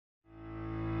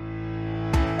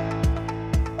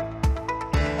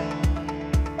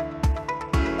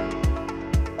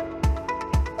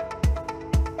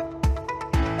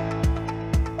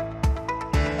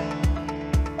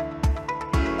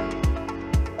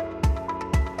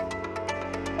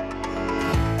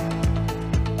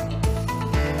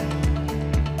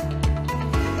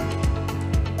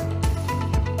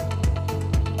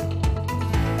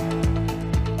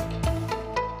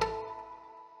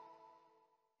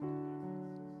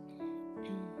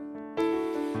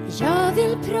Jag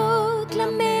vill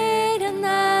proklamera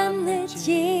namnet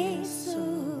Jesus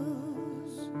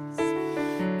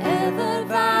över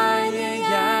varje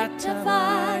hjärta,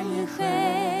 varje själ.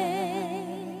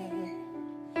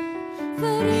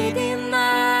 För i din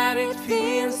närhet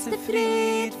finns det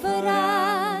frid för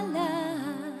alla.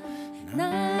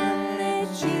 Namnet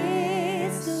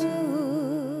Jesus.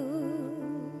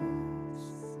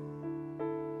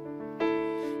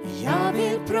 Jag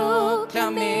vill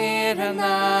proklamera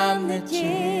namnet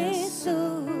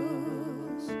Jesus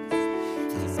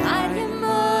tills varje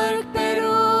mörk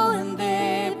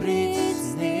beroende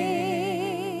bryts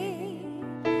ner.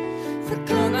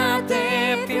 Förkunna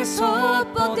det finns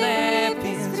hopp och det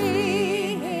finns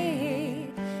frihet.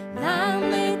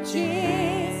 Namnet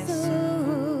Jesus.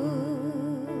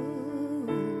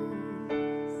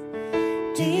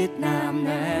 Ditt namn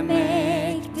är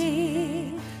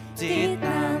mäktigt, ditt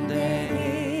namn är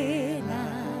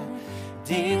helat,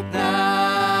 ditt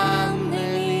namn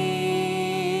är liv.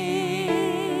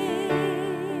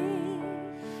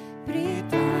 Bryt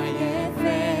varje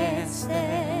fäste,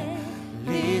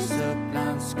 lys upp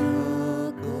bland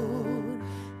skuggor,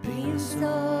 brinn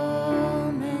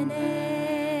som en eld.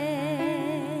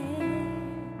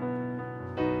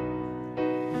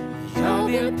 Jag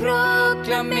vill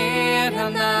proklamera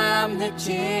namnet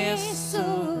Jesus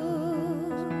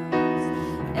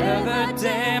över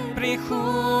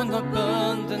depression och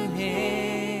bundenhet,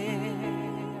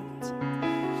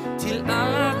 till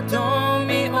alla de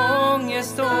i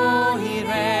ångest och i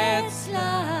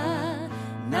rädsla.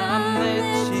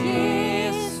 Namnet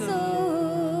Jesus.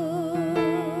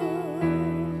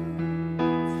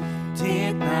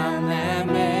 Ditt namn är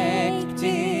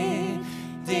mäktigt,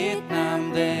 ditt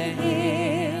namn är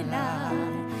helat,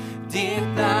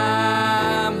 ditt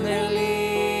namn är liv.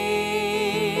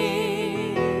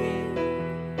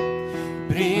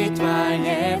 Bryt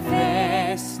varje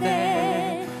fäste,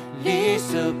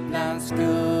 lys upp bland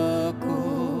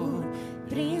skuggor,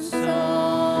 brinn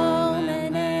som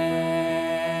en eld.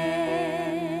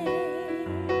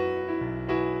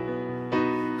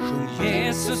 Sjung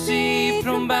Jesus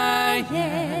ifrån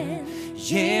bergen,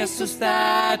 Jesus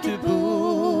där du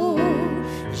bor,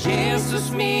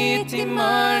 Jesus mitt i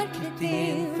mörkret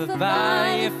inför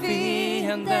varje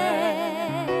fiende.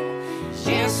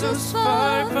 Jesus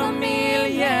för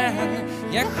familjen,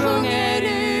 jag sjunger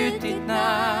ut ditt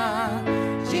namn.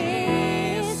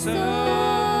 Jesus.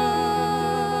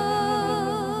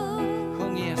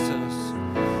 Sjung Jesus.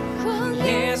 Sjung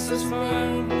Jesus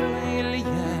för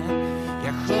familjen,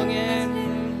 jag sjunger ut.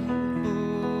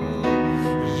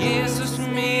 Jesus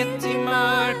mitt i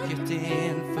mörkret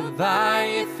inför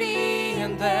varje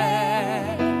fiende.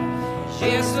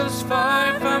 Jesus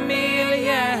för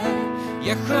familjen,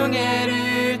 jag sjunger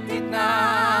ut ditt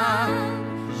namn.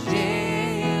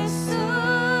 Jesus.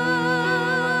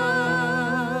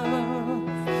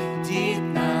 Ditt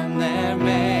namn är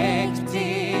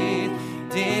mäktigt,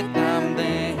 ditt namn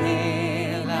är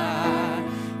helat,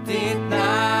 ditt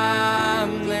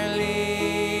namn är liv.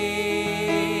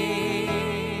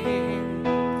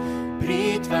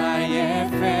 Bryt varje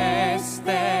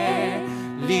fäste,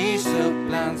 lys upp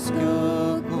bland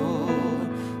skuggor,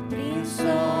 brinn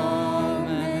som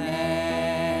en eld.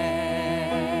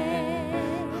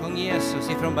 Sjung Jesus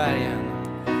ifrån bergen.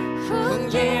 Sjung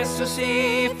Jesus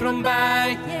ifrån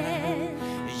bergen,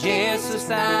 Jesus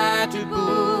där du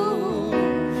bor,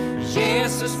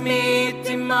 Jesus mitt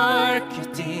i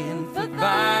mörkret inför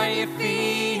varje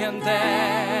fiende.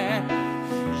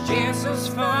 Jesus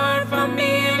för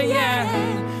familjen,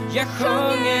 jag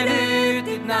sjunger ut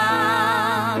ditt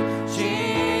namn.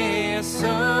 Jesus.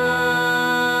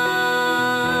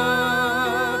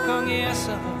 Sjung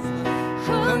Jesus.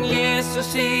 Sjung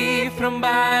Jesus ifrån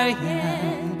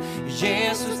bergen,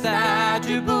 Jesus där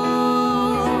du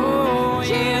bor,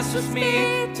 Jesus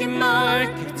mitt i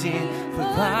mörkret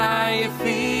inför varje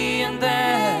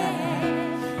fiende.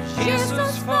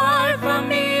 Jesus för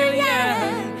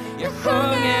familjen, jag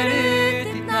sjunger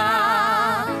ut ditt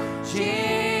namn. Jesus.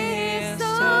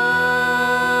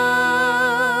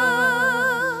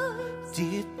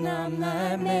 Ditt namn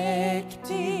är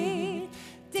mäktigt,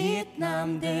 ditt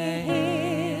namn är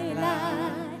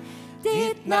helat,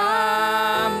 ditt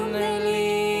namn är liv.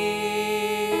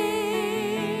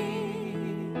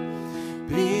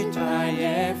 Bryt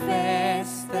varje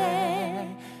fäste,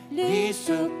 lys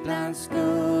upp bland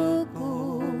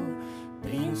skuggor,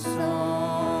 brinn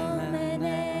som en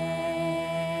eld.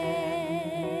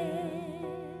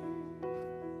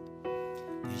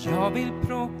 Jag vill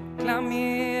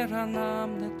proklamera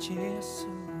namnet Jesus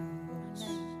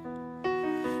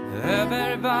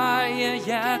över varje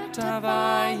hjärta,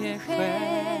 varje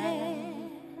själ.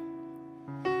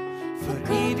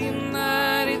 För i din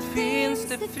närhet finns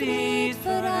det frid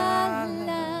för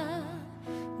alla,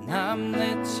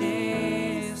 namnet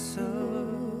Jesus.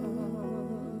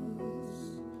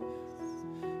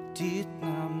 Ditt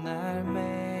namn är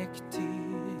mäktigt,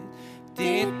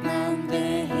 ditt namn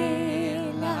är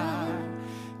hela,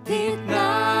 ditt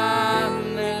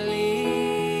namn är liv.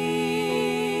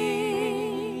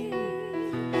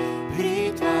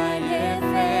 Bryt varje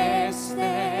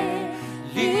fäste,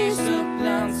 lys upp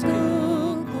bland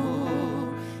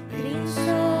skuggor, bring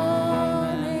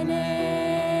som en eld.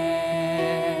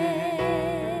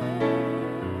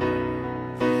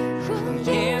 Sjung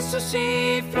Jesus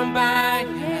ifrån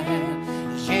bergen,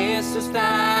 Jesus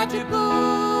där du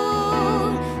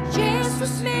bor,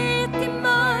 Jesus mitt i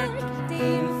mörkret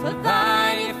inför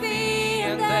varje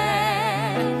fiende.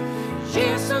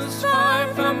 Jesus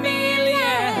för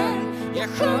familjen, jag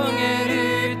sjunger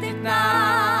ut ditt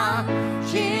namn.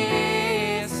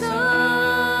 Jesus,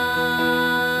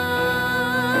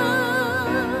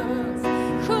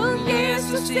 sjung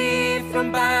Jesus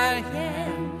ifrån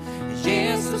bergen,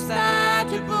 Jesus där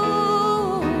du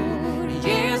bor,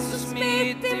 Jesus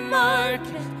mitt i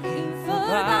mörkret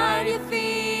inför varje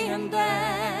fiende.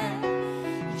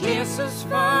 Jesus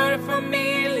för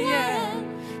familjen,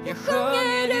 jag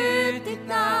sjunger ut ditt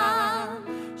namn.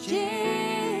 Jesus.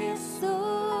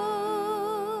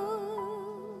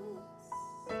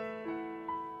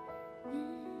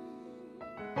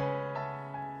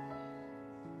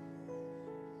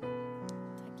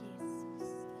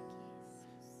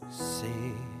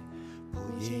 Se på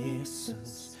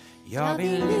Jesus, jag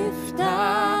vill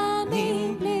lyfta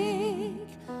min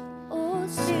blick och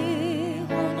se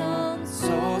honom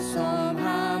så som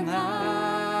han är.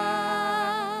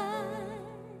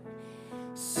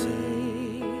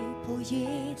 Se på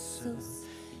Jesus,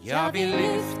 jag vill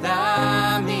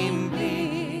lyfta min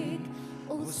blick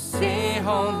och se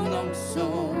honom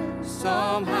så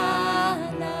som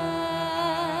han är.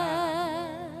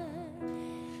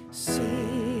 Se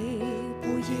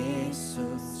på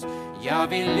Jesus, jag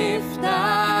vill lyfta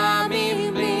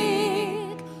min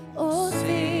blick och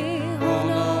se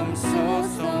honom så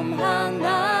som han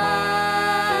är.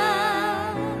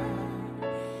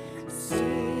 Se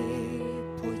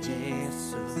på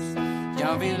Jesus,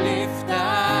 jag vill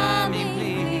lyfta min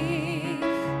blick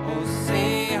och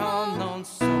se honom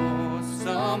så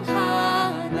som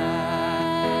han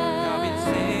är. Jag vill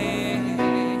se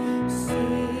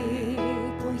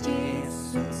på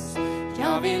Jesus,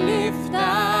 jag vill lyfta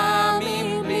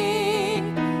min blick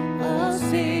och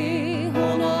se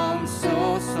honom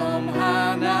så som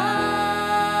han är.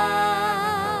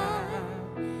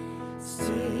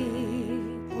 Se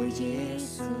på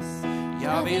Jesus,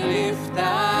 jag vill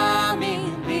lyfta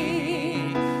min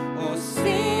blick och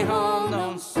se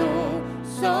honom så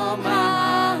som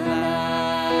han är.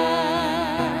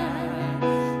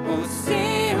 Och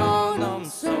se honom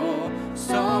så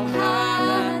som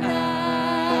han är.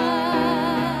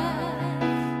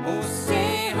 Och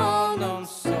se honom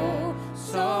så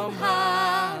som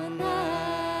han är.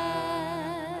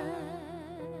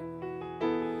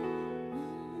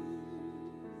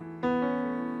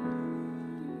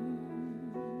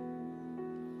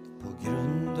 På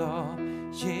grund av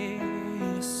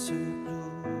Jesu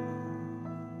blod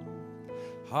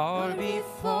har vi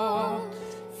fått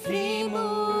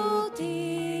frimodighet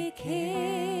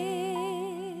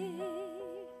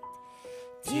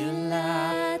till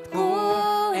att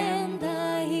gå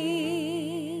ända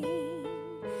in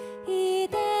i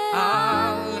det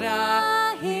allra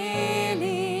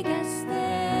heligaste.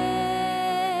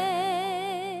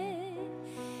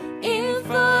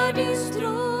 Inför din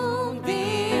tron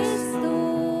vi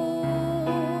står,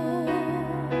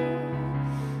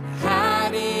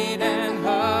 här i den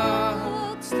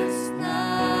högsta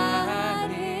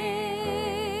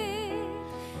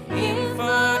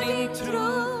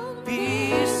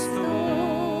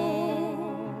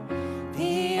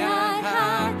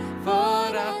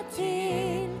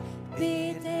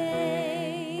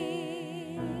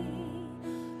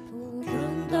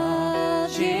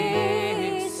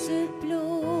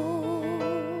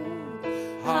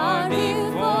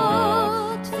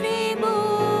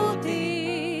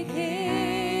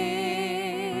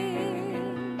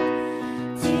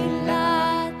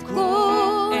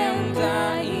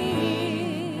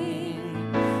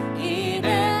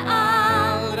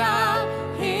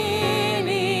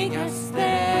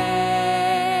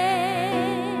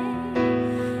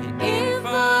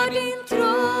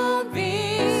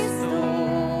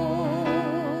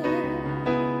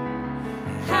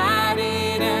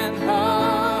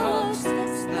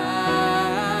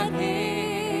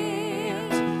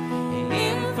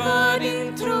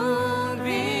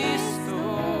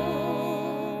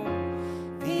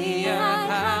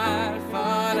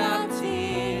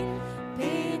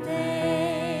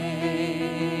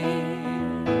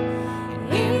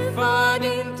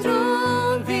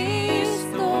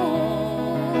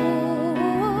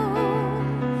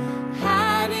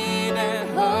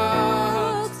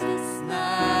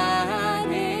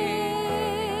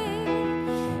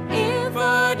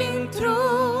inför din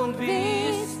tron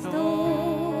vi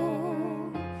står.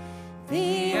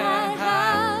 Vi är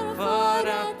här för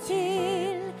att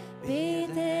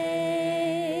tillbe dig.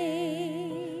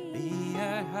 Vi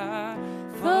är här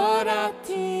För att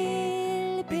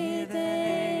tillbe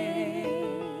dig.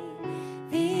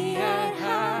 Vi är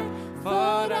här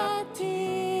för att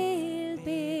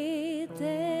tillbe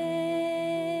dig.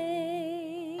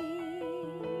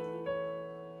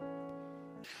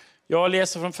 Jag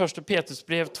läser från första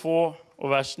Petrusbrev 2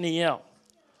 och vers 9.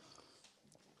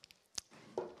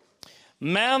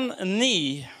 Men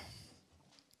ni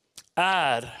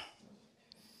är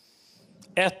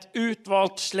ett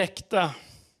utvalt släkte.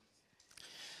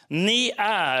 Ni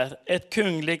är ett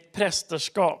kungligt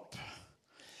prästerskap.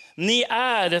 Ni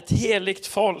är ett heligt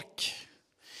folk.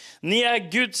 Ni är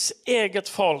Guds eget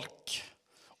folk.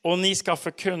 Och ni ska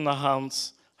förkunna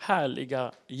hans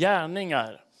härliga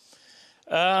gärningar.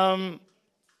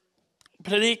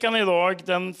 Predikan idag,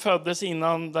 den föddes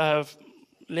innan det här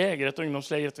lägret,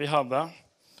 ungdomslägret vi hade.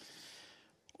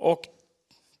 Och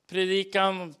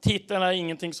predikan, titeln är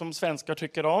ingenting som svenskar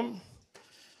tycker om.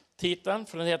 Titeln,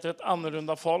 för den heter ett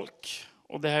annorlunda folk.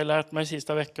 Och det har jag lärt mig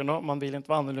sista veckorna. Man vill inte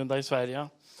vara annorlunda i Sverige.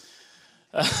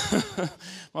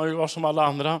 Man vill vara som alla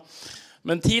andra.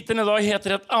 Men titeln idag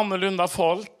heter ett annorlunda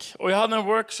folk. Och jag hade en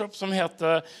workshop som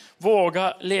hette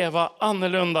Våga leva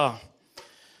annorlunda.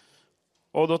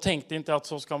 Och då tänkte jag inte att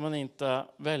så ska man inte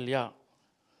välja.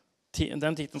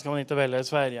 Den titeln ska man inte välja i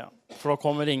Sverige. För då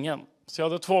kommer ingen. Så jag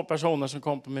hade 2 personer som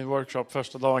kom på min workshop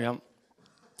första dagen.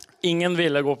 Ingen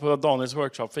ville gå på Daniels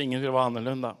workshop för ingen ville vara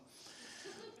annorlunda.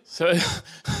 Så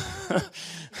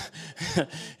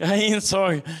jag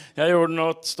insåg, jag gjorde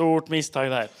något stort misstag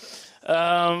där.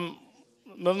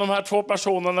 Men de här 2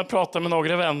 personerna pratade med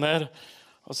några vänner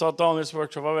och sa att Daniels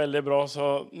workshop var väldigt bra,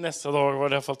 så nästa dag var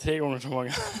det i alla fall 3 gånger så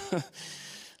många.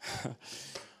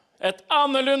 Ett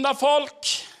annorlunda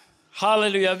folk.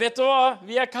 Halleluja. Vet du vad?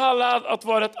 Vi är kallade att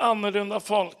vara ett annorlunda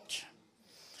folk.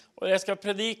 Och jag ska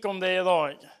predika om det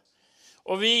idag.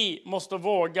 Och vi måste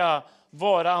våga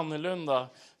vara annorlunda.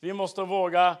 Vi måste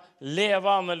våga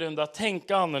leva annorlunda,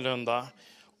 tänka annorlunda.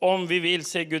 Om vi vill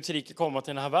se Guds rike komma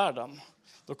till den här världen.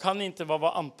 Då kan ni inte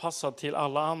vara anpassad till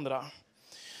alla andra.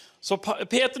 Så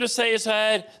Petrus säger så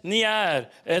här: ni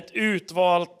är ett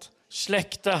utvalt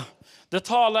släkte. Det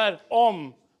talar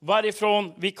om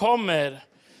varifrån vi kommer.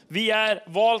 Vi är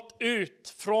valt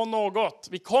ut från något.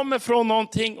 Vi kommer från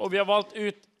någonting och vi har valt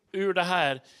ut ur det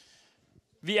här.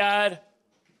 Vi är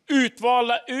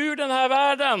utvalda ur den här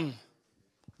världen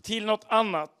till något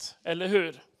annat, eller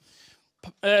hur?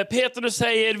 Petrus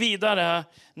säger vidare: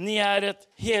 ni är ett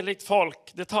heligt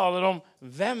folk. Det talar om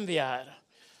vem vi är.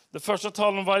 Det första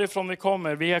talar om varifrån vi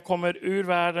kommer. Vi kommer ur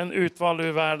världen, utvalda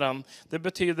ur världen. Det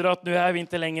betyder att nu är vi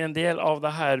inte längre en del av det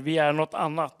här. Vi är något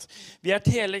annat. Vi är ett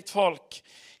heligt folk.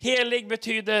 Helig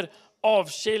betyder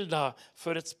avskilda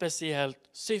för ett speciellt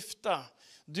syfte.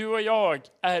 Du och jag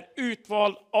är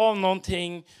utvald av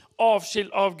någonting,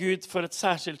 avskild av Gud för ett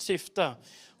särskilt syfte.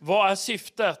 Vad är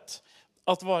syftet?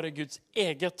 Att vara Guds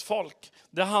eget folk.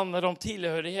 Det handlar om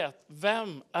tillhörighet.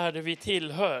 Vem är det vi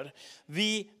tillhör?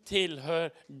 Vi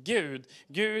tillhör Gud.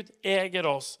 Gud äger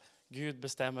oss. Gud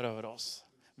bestämmer över oss.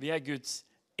 Vi är Guds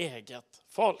eget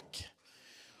folk.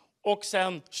 Och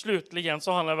sen slutligen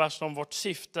så handlar versen om vårt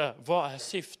syfte. Vad är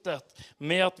syftet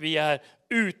med att vi är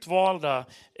utvalda,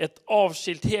 ett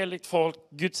avskilt heligt folk,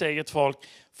 Guds eget folk,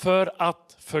 för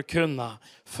att förkunna.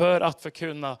 För att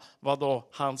förkunna vad då?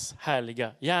 Hans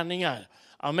härliga gärningar.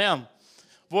 Amen.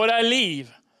 Våra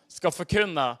liv ska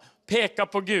förkunna, peka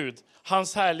på Gud,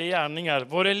 hans härliga gärningar.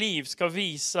 Våra liv ska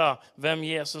visa vem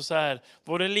Jesus är.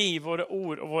 Våra liv, våra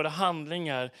ord och våra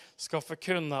handlingar ska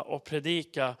förkunna och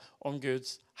predika om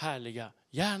Guds härliga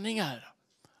gärningar.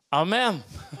 Amen.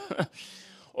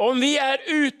 Om vi är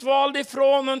utvalda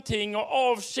ifrån någonting och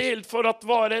avskild för att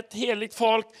vara ett heligt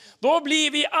folk, då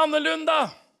blir vi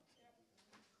annorlunda.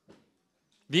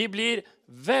 Vi blir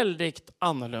väldigt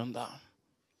annorlunda.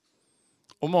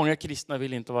 Och många kristna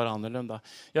vill inte vara annorlunda.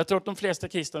 Jag tror att de flesta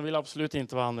kristna vill absolut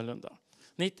inte vara annorlunda.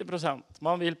 90%.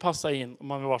 Man vill passa in och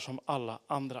man vill vara som alla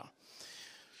andra.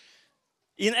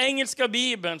 I den engelska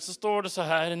bibeln så står det så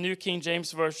här, New King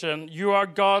James Version: you are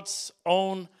God's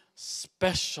own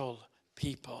special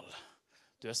people.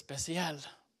 Du är speciell.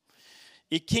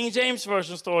 I King James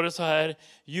Version står det så här: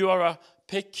 you are a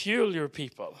peculiar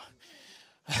people.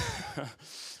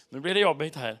 Nu blir det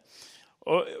jobbigt här.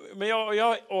 Men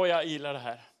jag gillar det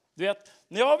här. Du vet,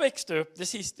 när jag växte upp, det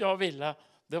sista jag ville,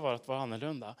 det var att vara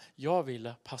annorlunda. Jag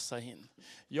ville passa in.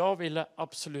 Jag ville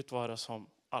absolut vara som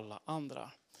alla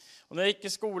andra. Och när jag gick i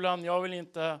skolan, jag ville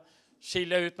inte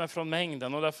skilja ut mig från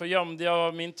mängden. Och därför gömde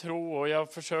jag min tro och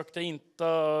jag försökte inte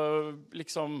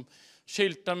liksom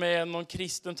skylta med någon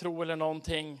kristen tro eller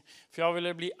någonting. För jag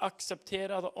ville bli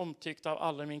accepterad och omtyckt av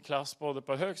alla i min klass, både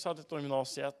på högstadiet och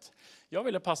gymnasiet. Jag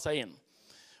ville passa in.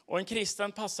 Och en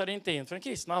kristen passade inte in, för en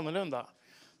kristen är annorlunda.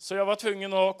 Så jag var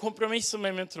tvungen att kompromissa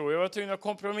med min tro. Jag var tvungen att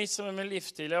kompromissa med min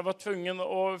livsstil. Jag var tvungen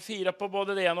att fira på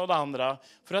både det ena och det andra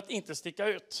för att inte sticka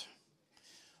ut.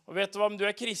 Och vet du vad, om du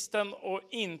är kristen och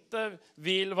inte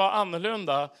vill vara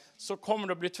annorlunda så kommer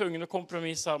du bli tvungen att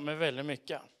kompromissa med väldigt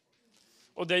mycket.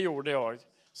 Och det gjorde jag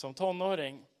som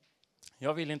tonåring.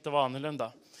 Jag ville inte vara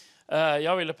annorlunda.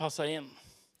 Jag ville passa in.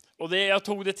 Och jag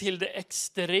tog det till det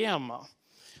extrema.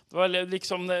 Det var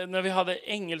liksom när vi hade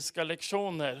engelska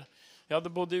lektioner. Jag hade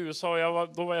bott i USA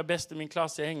och då var jag bäst i min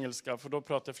klass i engelska. För då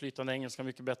pratade jag flytande engelska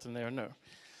mycket bättre än jag gör nu.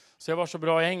 Så jag var så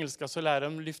bra i engelska så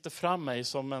läraren lyfte fram mig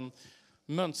som en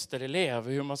mönsterelev.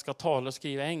 Hur man ska tala och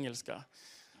skriva engelska.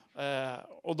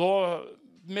 Och då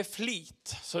med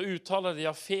flit så uttalade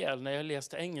jag fel när jag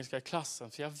läste engelska i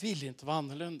klassen. För jag vill inte vara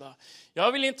annorlunda.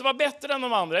 Jag vill inte vara bättre än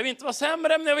de andra. Jag vill inte vara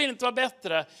sämre, men jag vill inte vara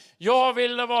bättre. Jag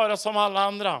vill vara som alla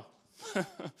andra.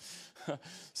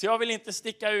 Så jag vill inte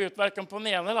sticka ut varken på den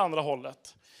ena eller andra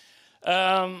hållet.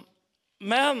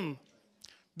 Men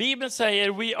Bibeln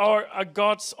säger we are a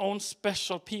God's own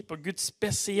special people. Guds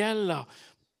speciella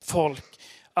folk.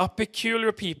 A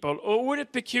peculiar people. Och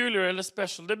ordet peculiar eller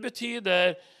special, det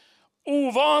betyder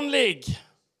ovanlig.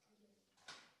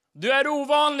 Du är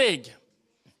ovanlig.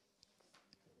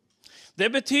 Det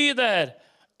betyder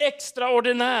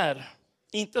extraordinär.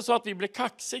 Inte så att vi blir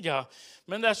kaxiga.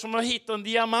 Men det är som att hitta en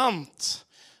diamant.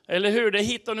 Eller hur? Det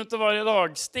hittar du inte varje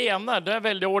dag. Stenar, det är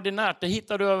väldigt ordinärt. Det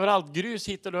hittar du överallt. Grus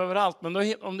hittar du överallt.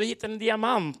 Men om du hittar en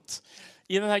diamant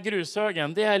i den här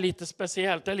grushögen, det är lite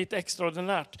speciellt. Det är lite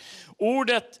extraordinärt.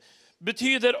 Ordet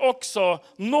betyder också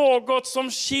något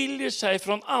som skiljer sig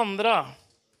från andra.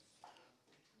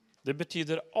 Det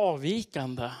betyder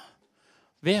avvikande.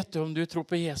 Vet du, om du tror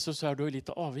på Jesus så är du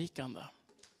lite avvikande.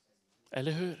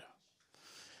 Eller hur?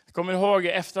 Jag kommer ihåg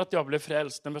efter att jag blev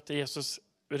frälst, när jag mötte Jesus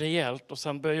rejält och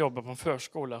sen började jobba på en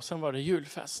förskola. Och sen var det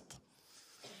julfest.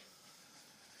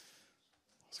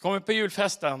 Så kommer vi på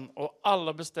julfesten och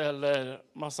alla beställer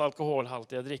massa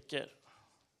alkoholhaltiga dricker.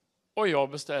 Och jag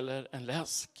beställer en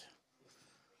läsk.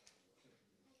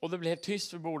 Och det blev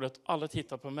tyst vid bordet. Alla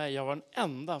tittade på mig. Jag var den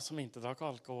enda som inte drack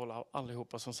alkohol av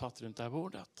allihopa som satt runt det här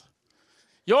bordet.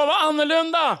 Jag var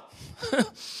annorlunda!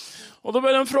 Och då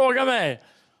började de fråga mig.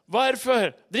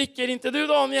 Varför dricker inte du,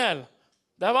 Daniel?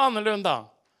 Det här var annorlunda.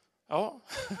 Ja,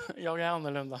 jag är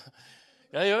annorlunda.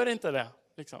 Jag gör inte det.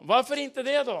 Liksom. Varför inte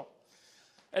det då?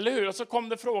 Eller hur? Och så kom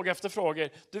det fråga efter frågor.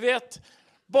 Du vet,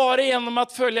 bara genom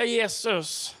att följa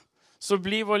Jesus så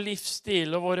blir vår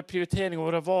livsstil och våra prioriteringar och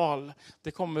våra val,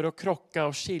 det kommer att krocka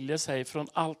och skilja sig från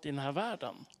allt i den här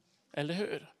världen. Eller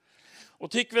hur?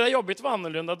 Och tycker vi det är jobbigt att vara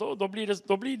annorlunda, då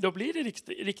blir det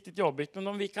riktigt jobbigt. Men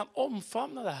om vi kan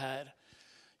omfamna det här.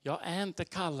 Jag är inte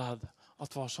kallad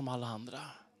att vara som alla andra.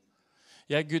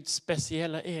 Jag är Guds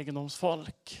speciella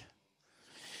egendomsfolk.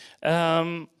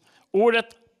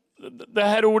 Det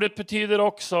här ordet betyder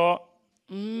också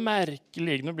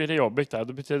märklig. Nu blir det jobbigt här.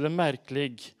 Det betyder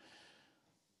märklig.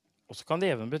 Och så kan det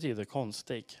även betyda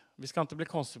konstig. Vi ska inte bli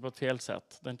konstig på ett fel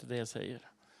sätt. Det är inte det jag säger.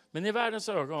 Men i världens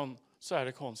ögon så är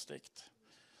det konstigt.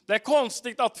 Det är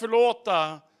konstigt att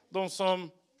förlåta de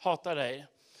som hatar dig.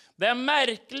 Det är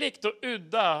märkligt och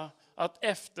udda att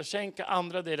efterskänka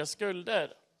andra deras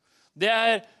skulder. Det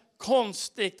är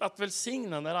konstigt att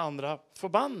välsigna när andra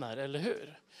förbannar, eller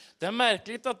hur? Det är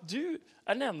märkligt att du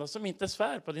är den enda som inte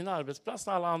svär på din arbetsplats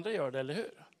när alla andra gör det, eller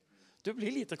hur? Du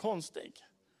blir lite konstig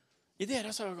i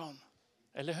deras ögon,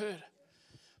 eller hur?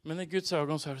 Men i Guds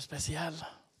ögon så är du speciell.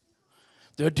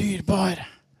 Du är dyrbar.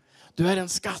 Du är en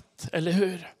skatt, eller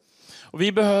hur? Och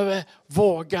vi behöver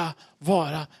våga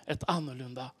vara ett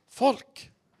annorlunda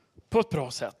folk på ett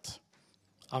bra sätt.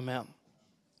 Amen.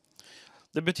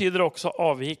 Det betyder också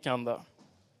avvikande.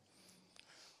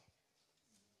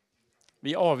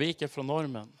 Vi avviker från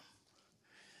normen.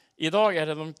 Idag är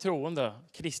det de troende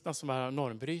kristna som är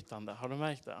normbrytande. Har du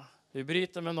märkt det? Vi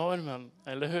bryter med normen,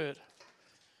 eller hur?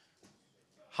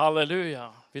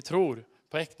 Halleluja. Vi tror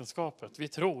på äktenskapet. Vi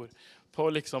tror på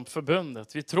liksom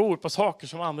förbundet. Vi tror på saker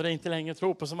som andra inte längre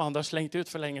tror på, som andra har slängt ut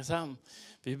för länge sedan.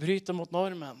 Vi bryter mot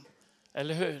normen,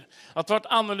 eller hur? Att vara ett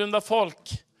annorlunda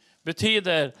folk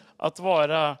betyder att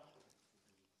vara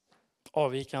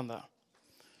avvikande.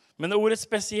 Men ordet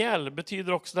speciell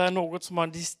betyder också att det är något som har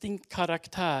en distinkt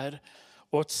karaktär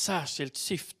och ett särskilt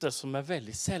syfte som är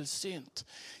väldigt sällsynt.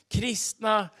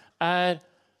 Kristna är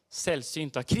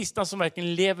sällsynta. Kristna som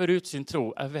verkligen lever ut sin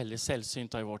tro är väldigt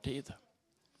sällsynta i vår tid.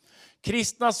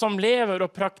 Kristna som lever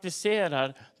och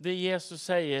praktiserar det Jesus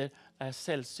säger är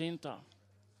sällsynta.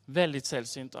 Väldigt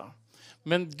sällsynta.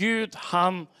 Men Gud,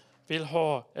 han vill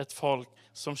ha ett folk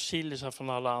som skiljer sig från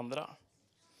alla andra.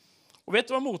 Och vet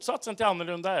du vad motsatsen till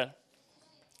annorlunda är?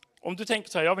 Om du tänker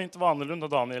så här, jag vill inte vara annorlunda,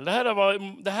 Daniel. Det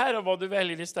här är vad du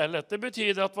väljer istället. Det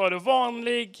betyder att vara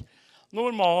vanlig,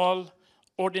 normal,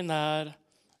 ordinär,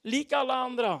 lik alla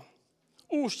andra.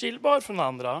 Oskiljbar från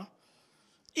andra.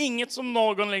 Inget som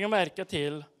någon lägger märke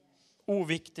till.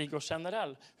 Oviktig och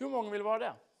generell. Hur många vill vara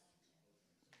det?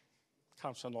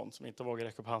 Kanske någon som inte vågar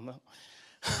räcka upp handen.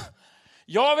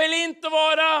 Jag vill inte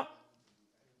vara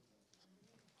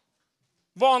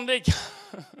vanlig.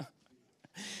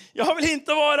 Jag vill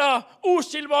inte vara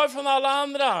oskiljbar från alla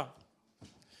andra.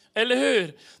 Eller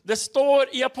hur? Det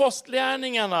står i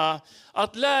apostlagärningarna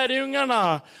att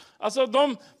lärjungarna, alltså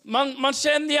man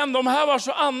kände igen, de här var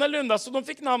så annorlunda så de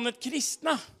fick namnet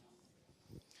kristna.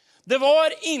 Det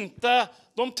var inte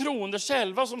de troende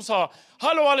själva som sa,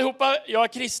 hallå allihopa, jag är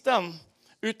kristen.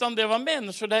 Utan det var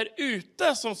människor där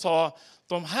ute som sa,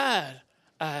 de här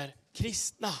är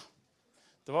kristna.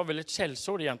 Det var väl ett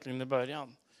källsord egentligen i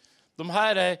början. De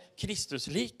här är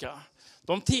Kristuslika.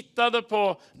 De tittade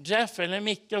på Jeff eller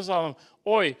Micke och sa,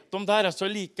 oj, de där är så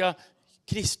lika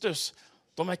Kristus.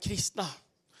 De är kristna.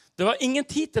 Det var ingen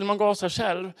titel man gav sig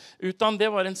själv, utan det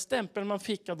var en stämpel man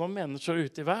fick av de människor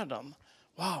ute i världen.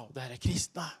 Wow, det här är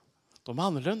kristna. De är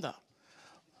annorlunda.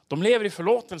 De lever i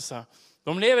förlåtelse.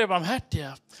 De lever i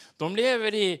barmhärtighet. De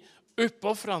lever i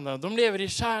uppoffrande. De lever i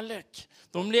kärlek.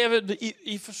 De lever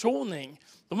i försoning.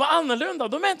 De är annorlunda.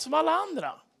 De är inte som alla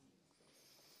andra.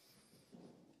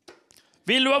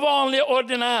 Vill du vara vanlig och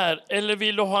ordinär eller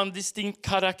vill du ha en distinkt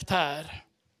karaktär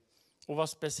och vara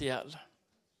speciell?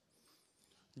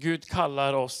 Gud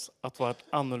kallar oss att vara ett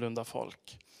annorlunda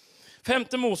folk.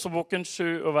 5:e Moseboken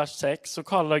 7 och vers 6 så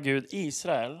kallar Gud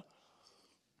Israel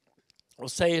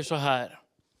och säger så här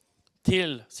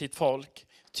till sitt folk.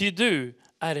 Ty du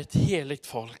är ett heligt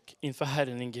folk inför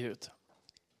Herren din Gud.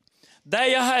 Där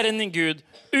är Herren din Gud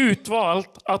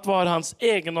utvalt att vara hans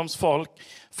egendomsfolk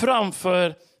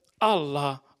framför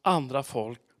alla andra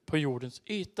folk på jordens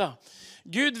yta.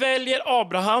 Gud väljer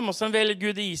Abraham och sen väljer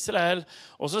Gud Israel.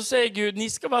 Och så säger Gud, ni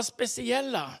ska vara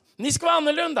speciella. Ni ska vara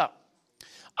annorlunda.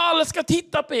 Alla ska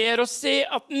titta på er och se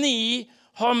att ni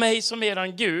har mig som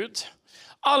eran Gud.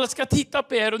 Alla ska titta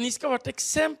på er och ni ska vara ett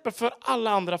exempel för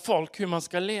alla andra folk hur man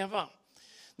ska leva.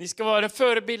 Ni ska vara en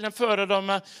förebild, en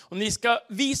föredöme och ni ska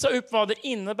visa upp vad det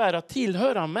innebär att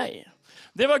tillhöra mig.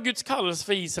 Det var Guds kallelse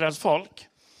för Israels folk.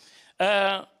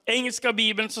 Engelska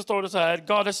bibeln så står det så här: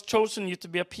 God has chosen you to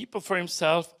be a people for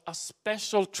himself, a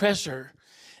special treasure.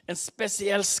 En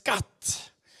speciell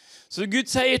skatt. Så Gud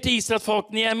säger till Israels folk,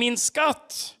 ni är min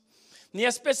skatt. Ni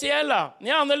är speciella, ni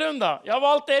är annorlunda. Jag har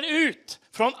valt er ut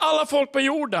från alla folk på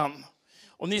jorden.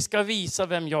 Och ni ska visa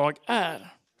vem jag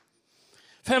är.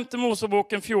 5:e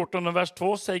Moseboken 14 vers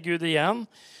 2 säger Gud igen.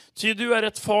 Ty du är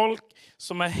ett folk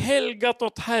som är helgat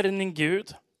åt Herren din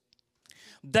Gud.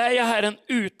 Där är Herren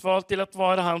utvald till att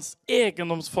vara hans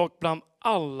egendomsfolk bland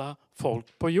alla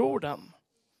folk på jorden.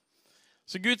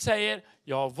 Så Gud säger,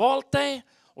 jag har valt dig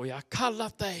och jag har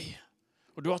kallat dig.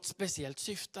 Och du har ett speciellt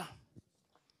syfte.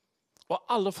 Och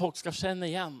alla folk ska känna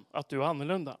igen att du är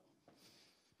annorlunda.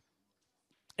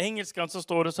 Engelskan så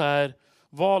står det så här,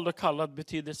 vald och kallad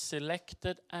betyder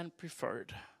selected and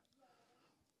preferred.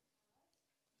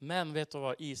 Men vet du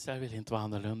vad, Israel vill inte vara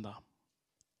annorlunda.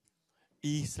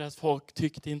 Israels folk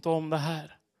tyckte inte om det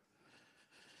här.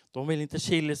 De vill inte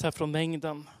skilja sig från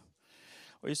mängden.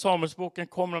 Och i Samuelsboken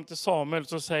kommer de till Samuel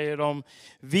så säger de,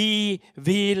 vi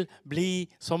vill bli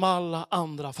som alla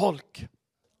andra folk.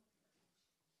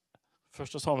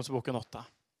 Första Samuelsboken 8.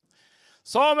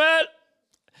 Samuel,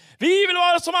 vi vill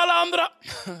vara som alla andra.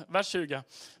 Vers 20.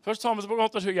 Första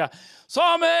Samuelsboken 8:20.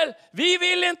 Samuel, vi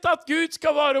vill inte att Gud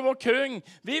ska vara vår kung.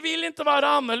 Vi vill inte vara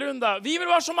annorlunda. Vi vill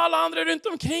vara som alla andra runt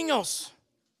omkring oss.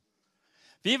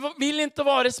 Vi vill inte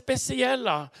vara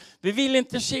speciella. Vi vill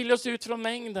inte skilja oss ut från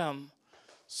mängden.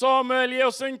 Samuel, ge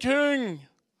oss en kung.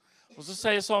 Och så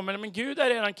säger Samuel, men Gud är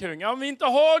eran kung. Ja, vi inte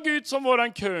ha Gud som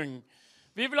våran kung.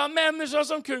 Vi vill ha människor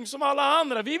som kung som alla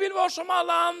andra. Vi vill vara som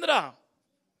alla andra.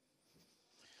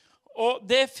 Och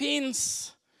det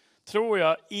finns, tror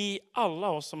jag, i alla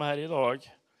oss som är här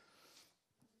idag.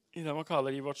 I det man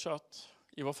kallar i vårt kött.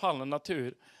 I vår fallna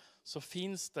natur. Så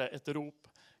finns det ett rop.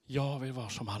 Jag vill vara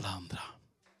som alla andra.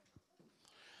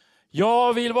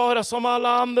 Jag vill vara som alla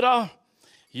andra.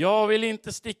 Jag vill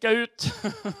inte sticka ut.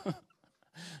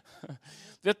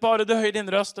 Vet bara du höjer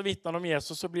din röst och vittnar om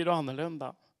Jesus så blir du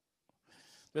annorlunda.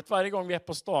 Vet, varje gång vi är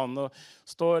på stan och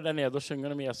står där nere och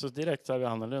sjunger om Jesus, direkt så är vi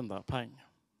annorlunda. Pang.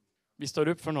 Vi står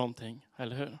upp för någonting,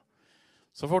 eller hur?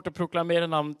 Så fort du proklamerar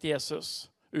namnet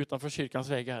Jesus utanför kyrkans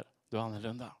väggar, du är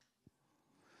annorlunda.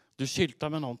 Du skyltar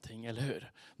med någonting, eller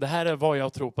hur? Det här är vad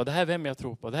jag tror på, det här är vem jag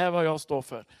tror på, det här är vad jag står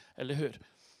för, eller hur?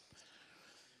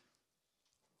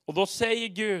 Och då säger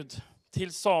Gud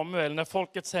till Samuel, när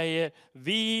folket säger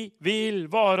vi vill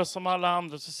vara som alla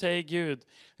andra, så säger Gud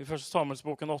i första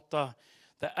Samuelsboken 8,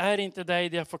 det är inte dig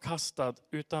de har förkastad,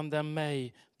 utan det är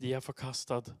mig de har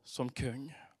förkastad som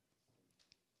kung.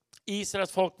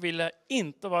 Israels folk ville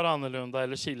inte vara annorlunda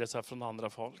eller skilja sig från andra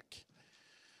folk.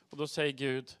 Och då säger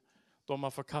Gud, de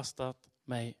har förkastat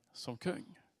mig som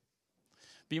kung.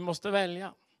 Vi måste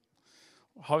välja.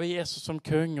 Har vi Jesus som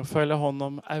kung och följer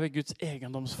honom, är vi Guds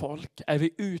egendomsfolk. Är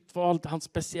vi utvald, hans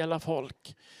speciella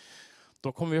folk,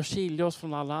 då kommer vi att skilja oss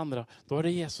från alla andra. Då är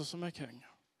det Jesus som är kung.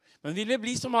 Men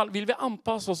vill vi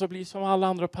anpassa oss och bli som alla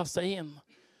andra och passa in?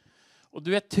 Och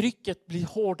du vet, trycket blir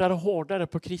hårdare och hårdare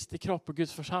på Kristi kropp och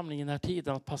Guds församling i den här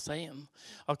tiden att passa in.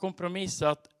 Att kompromissa,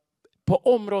 att på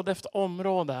område efter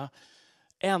område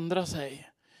ändra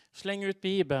sig. Släng ut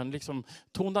Bibeln, liksom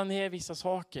tona ner vissa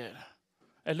saker.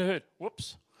 Eller hur?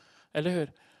 Whoops. Eller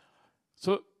hur?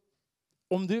 Så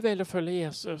om du väljer att följa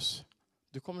Jesus,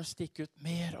 du kommer sticka ut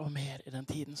mer och mer i den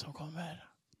tiden som kommer.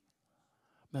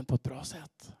 Men på ett bra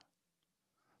sätt.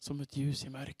 Som ett ljus i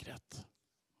mörkret.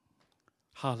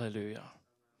 Halleluja.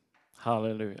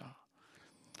 Halleluja.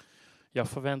 Jag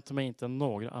förväntar mig inte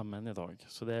några amen idag.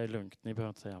 Så det är lugnt. Ni behöver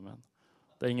inte säga amen.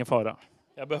 Det är ingen fara.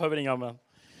 Jag behöver inga amen.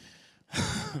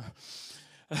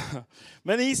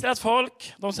 Men Israels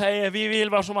folk, de säger vi vill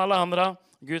vara som alla andra.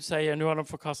 Gud säger nu har de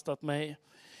förkastat mig.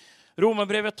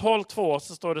 Romarbrevet 12:2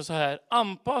 så står det så här.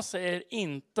 Anpassa er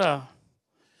inte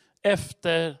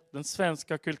efter den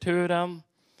svenska kulturen.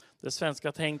 Det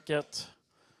svenska tänket.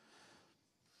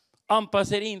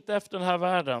 Anpassa er inte efter den här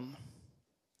världen.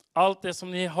 Allt det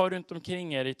som ni har runt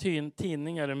omkring er i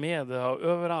tidningar och media och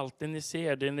överallt, det ni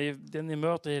ser, det ni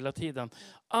möter hela tiden.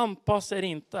 Anpassa er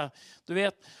inte. Du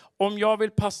vet, om jag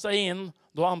vill passa in,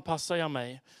 då anpassar jag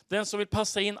mig. Den som vill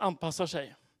passa in anpassar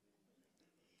sig.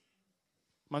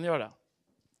 Man gör det.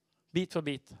 Bit för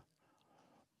bit.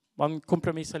 Man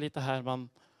kompromissar lite här, man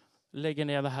lägger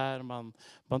ner det här,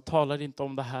 man talar inte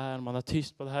om det här, man är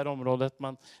tyst på det här området,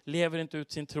 man lever inte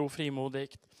ut sin tro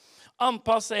frimodigt.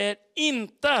 Anpassa er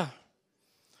inte,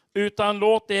 utan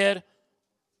låt er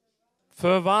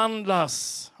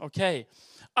förvandlas. Okej.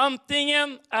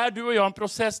 Antingen är du och jag en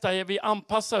process där vi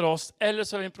anpassar oss, eller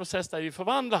så är vi en process där vi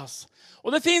förvandlas.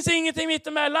 Och det finns ingenting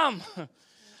mittemellan.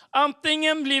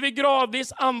 Antingen blir vi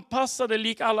gradvis anpassade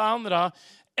lik alla andra,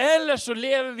 eller så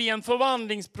lever vi i en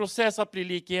förvandlingsprocess att bli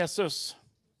lik Jesus.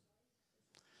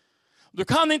 Du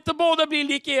kan inte både bli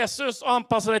lik Jesus och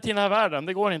anpassa dig till den här världen.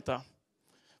 Det går inte.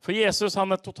 För Jesus,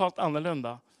 han är totalt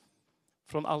annorlunda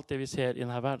från allt det vi ser i den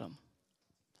här världen.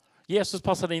 Jesus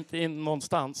passade inte in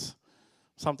någonstans.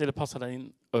 Samtidigt passade han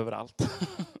in överallt.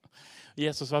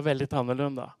 Jesus var väldigt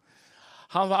annorlunda.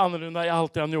 Han var annorlunda i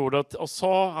allt han gjorde. Och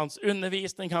sa hans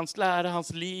undervisning, hans lära,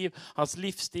 hans liv, hans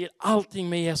livsstil. Allting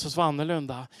med Jesus var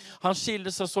annorlunda. Han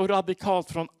skilde sig så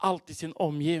radikalt från allt i sin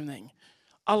omgivning.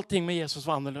 Allting med Jesus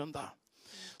var annorlunda.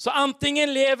 Så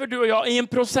antingen lever du och jag i en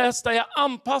process där jag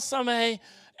anpassar mig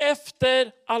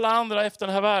efter alla andra, efter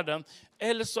den här världen.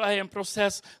 Eller så är jag i en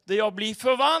process där jag blir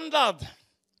förvandlad.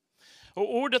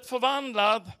 Och ordet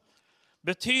förvandlad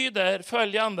betyder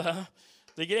följande.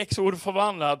 Det grekiska ordet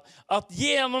förvandlad. Att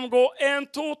genomgå en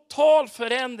total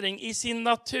förändring i sin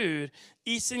natur,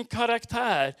 i sin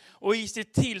karaktär och i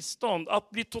sitt tillstånd. Att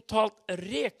bli totalt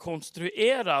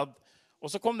rekonstruerad.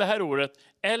 Och så kom det här ordet.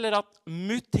 Eller att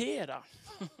mutera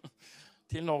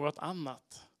till något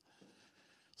annat.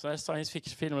 Så här science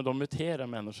fiction-filmer, de muterar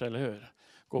människor, eller hur?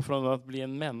 Går från att bli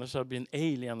en människa att bli en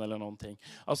alien eller någonting.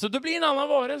 Alltså det blir en annan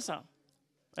varelse.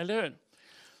 Eller hur?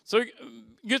 Så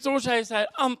Guds ord säger så här,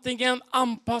 antingen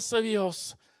anpassar vi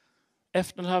oss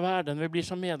efter den här världen, vi blir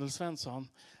som Medelsvensson,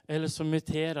 eller så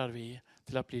muterar vi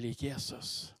till att bli lik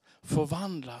Jesus.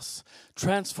 Förvandlas,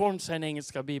 transforms i den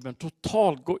engelska bibeln,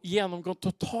 genomgå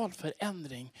total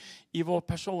förändring i vår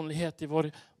personlighet, i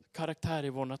vår karaktär, i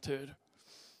vår natur.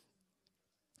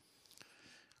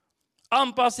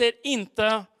 Anpassa er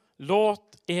inte,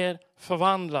 låt er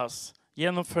förvandlas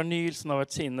genom förnyelsen av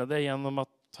ett sinne. Det är genom att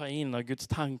ta in av Guds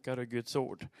tankar och Guds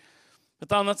ord.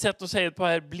 Ett annat sätt att säga det på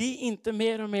är, bli inte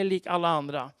mer och mer lik alla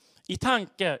andra. I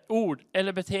tanke, ord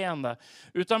eller beteende.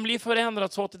 Utan bli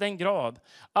förändrad så till den grad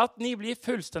att ni blir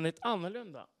fullständigt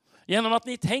annorlunda. Genom att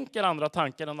ni tänker andra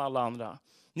tankar än alla andra.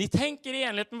 Ni tänker i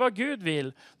enlighet med vad Gud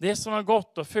vill. Det som är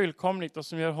gott och fullkomligt och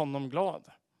som gör honom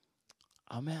glad.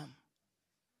 Amen.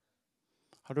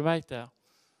 Har du märkt det?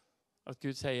 Att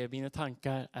Gud säger, mina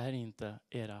tankar är inte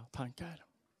era tankar.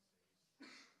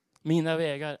 Mina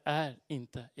vägar är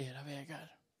inte era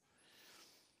vägar.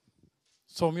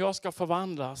 Så om jag ska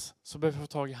förvandlas så behöver jag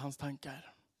få tag i hans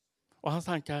tankar. Och hans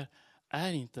tankar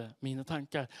är inte mina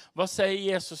tankar. Vad säger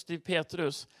Jesus till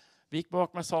Petrus? Vik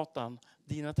bak med Satan.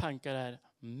 Dina tankar är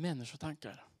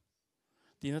människotankar.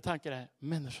 Dina tankar är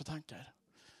människotankar.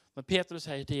 Men Petrus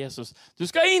säger till Jesus, du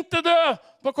ska inte dö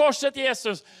på korset,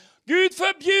 Jesus. Gud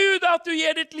förbjuder att du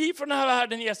ger ditt liv för den här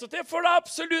världen, Jesus. Det får du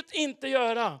absolut inte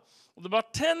göra. Och det bara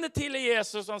tänder till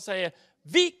Jesus och säger,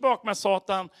 vik bak med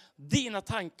Satan. Dina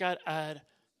tankar är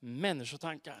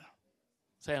människotankar.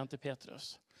 Säger han till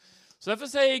Petrus. Så därför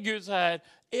säger Gud så här,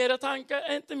 era tankar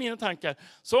är inte mina tankar.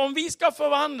 Så om vi ska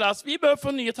förvandlas, vi behöver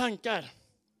få nya tankar.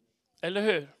 Eller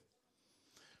hur?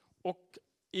 Och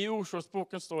i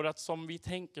Ordspråksboken står det att som vi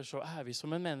tänker så är vi.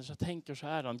 Som en människa tänker så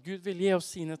är han. Gud vill ge oss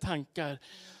sina tankar.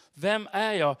 Vem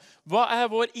är jag? Vad är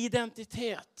vår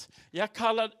identitet? Jag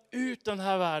kallar ut den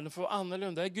här världen för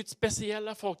annorlunda. Jag är Guds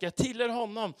speciella folk. Jag tillhör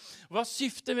honom. Vad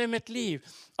syftar med mitt liv?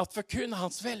 Att förkunna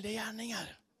hans väldiga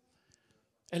gärningar.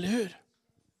 Eller hur?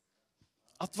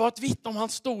 Att vara ett vittne om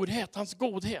hans storhet, hans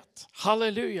godhet.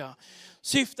 Halleluja.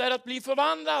 Syftet är att bli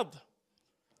förvandlad.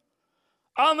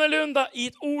 Annorlunda i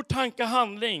ett ord, tanke,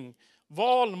 handling.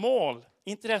 Val, mål,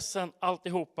 intressen,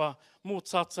 alltihopa.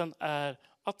 Motsatsen är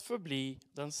att förbli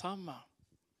densamma.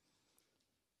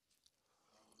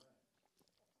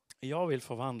 Jag vill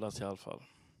förvandlas i alla fall.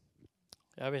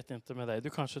 Jag vet inte med dig. Du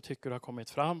kanske tycker du har kommit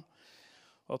fram.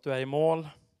 Och att du är i mål.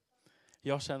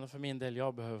 Jag känner för min del,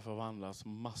 jag behöver förvandlas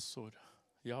massor.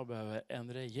 Jag behöver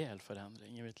en rejäl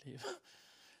förändring i mitt liv.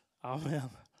 Amen.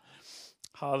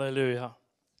 Halleluja.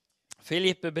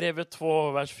 Filipperbrevet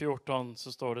 2, vers 14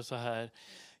 så står det så här.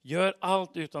 Gör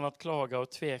allt utan att klaga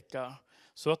och tveka.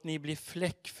 Så att ni blir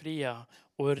fläckfria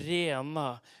och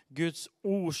rena. Guds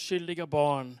oskyldiga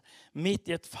barn. Mitt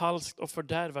i ett falskt och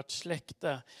fördärvat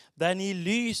släkte. Där ni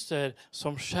lyser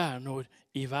som stjärnor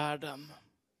i världen.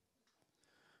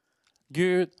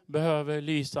 Gud behöver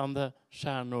lysande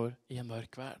stjärnor i en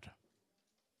mörk värld.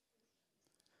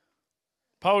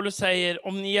 Paulus säger,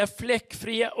 om ni är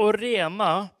fläckfria och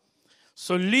rena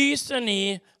så lyser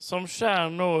ni som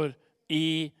stjärnor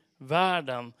i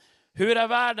världen. Hur är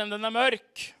världen? Den är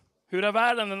mörk. Hur är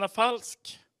världen? Den är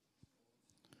falsk.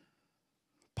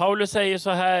 Paulus säger så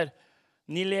här,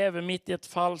 ni lever mitt i ett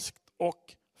falskt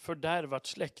och fördärvat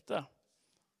släkte.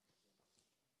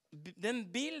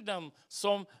 Den bilden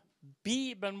som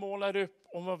Bibeln målar upp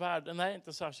om vad världen är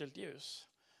inte särskilt ljus.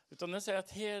 Utan den säger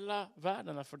att hela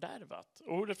världen är fördärvat.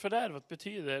 Och ordet fördärvat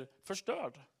betyder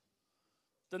förstörd.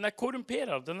 Den är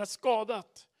korrumperad, den är skadad.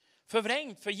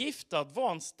 Förvrängd, förgiftad,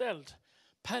 vanställd.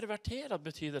 Perverterad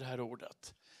betyder det här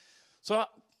ordet. Så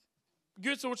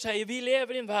Guds ord säger vi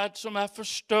lever i en värld som är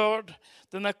förstörd.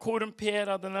 Den är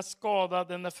korrumperad, den är skadad,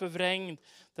 den är förvrängd.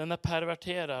 Den är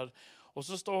perverterad. Och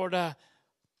så står det,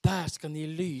 där ska ni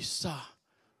lysa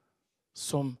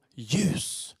som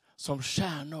ljus, som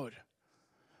stjärnor.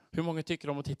 Hur många tycker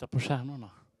om att titta på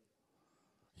stjärnorna?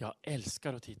 Jag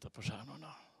älskar att titta på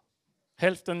stjärnorna.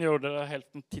 Hälften gör det,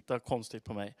 hälften tittar konstigt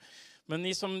på mig. Men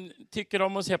ni som tycker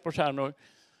om att se på stjärnor,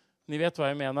 ni vet vad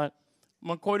jag menar.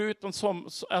 Man går ut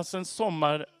en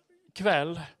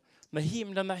sommarkväll när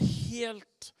himlen är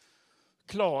helt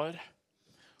klar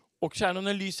och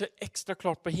stjärnorna lyser extra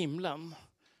klart på himlen.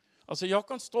 Alltså jag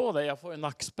kan stå där, jag får en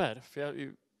nackspärr.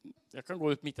 För jag kan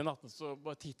gå ut mitt i natten så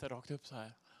bara titta rakt upp så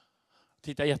här.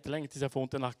 Tittar jättelänge tills jag får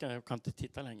ont i nacken. Jag kan inte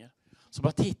titta längre. Så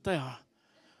bara tittar jag.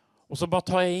 Och så bara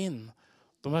tar jag in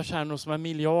de här stjärnorna som är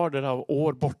miljarder av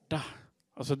år borta.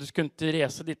 Alltså du skulle inte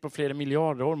resa dit på flera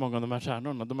miljarder år, många av de här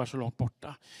stjärnorna. De är så långt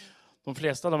borta. De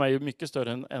flesta av dem är ju mycket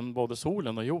större än både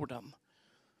solen och jorden.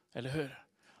 Eller hur?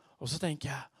 Och så tänker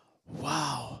jag,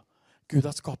 wow, Gud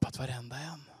har skapat varenda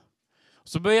en.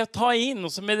 Så börjar jag ta in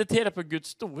och så meditera på Guds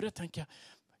storhet. Tänker jag,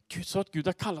 Gud sa att Gud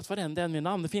har kallat varenda en med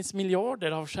namn. Det finns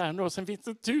miljarder av stjärnor och sen finns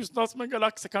det tusentals med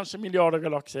galaxer, kanske miljarder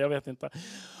galaxer, jag vet inte.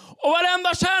 Och varenda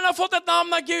stjärna har fått ett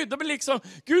namn av Gud. Det blir liksom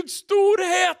Guds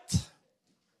storhet.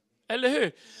 Eller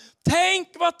hur? Tänk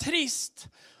vad trist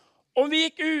om vi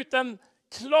gick ut en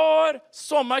klar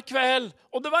sommarkväll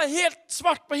och det var helt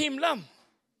svart på himlen.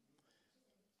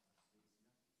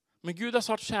 Men Gud har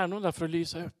satt stjärnorna där för att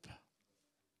lysa upp.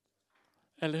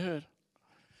 Eller hur?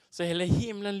 Så hela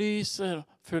himlen lyser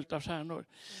fullt av stjärnor.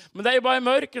 Men det är bara i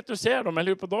mörkret du ser dem.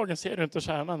 Eller hur? På dagen ser du inte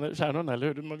stjärnorna. Eller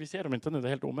hur? Men vi ser dem inte nu. Det är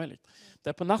helt omöjligt. Det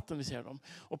är på natten vi ser dem.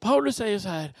 Och Paulus säger så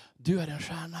här. Du är en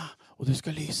stjärna och du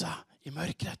ska lysa i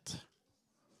mörkret.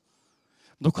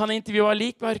 Då kan inte vi vara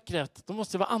lik mörkret. Då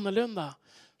måste vi vara annorlunda.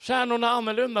 Stjärnorna är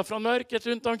annorlunda från mörkret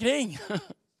runt omkring.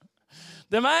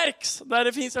 Det märks där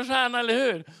det finns en stjärna, eller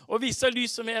hur? Och vissa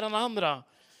lyser mer än andra.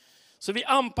 Så vi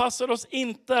anpassar oss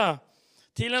inte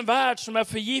till en värld som är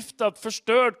förgiftad,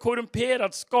 förstörd,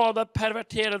 korrumperad, skadad,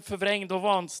 perverterad, förvrängd och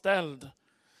vanställd.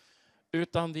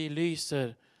 Utan vi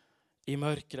lyser i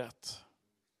mörkret.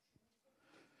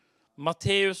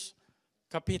 Matteus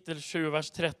kapitel 7,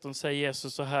 vers 13 säger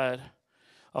Jesus så här.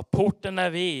 Att porten är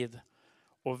vid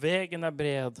och vägen är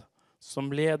bred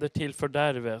som leder till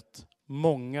fördärvet.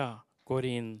 Många går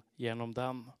in genom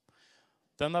den.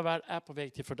 Denna värld är på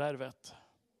väg till fördärvet.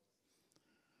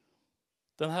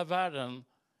 Den här världen,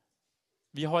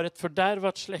 vi har ett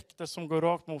fördärvat släkte som går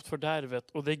rakt mot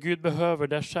fördärvet. Och det Gud behöver,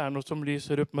 det är stjärnor som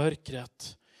lyser upp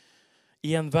mörkret.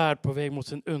 I en värld på väg mot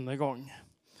sin undergång.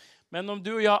 Men om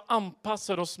du och jag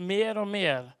anpassar oss mer och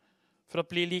mer för att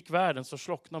bli lik världen, så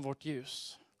slocknar vårt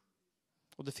ljus.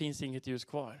 Och det finns inget ljus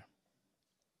kvar.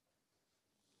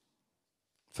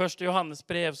 Första Johannes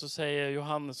brev så säger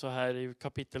Johannes så här i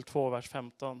kapitel 2, vers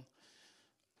 15.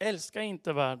 Älska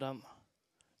inte världen.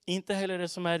 Inte heller det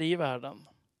som är i världen.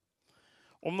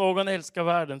 Om någon älskar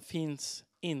världen finns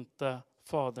inte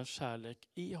Faderns kärlek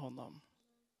i honom.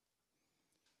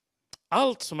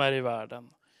 Allt som är i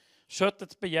världen,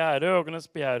 köttets begär,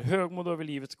 ögonens begär, högmod över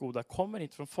livets goda, kommer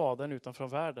inte från Fadern utan från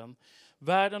världen.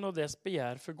 Världen och dess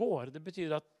begär förgår. Det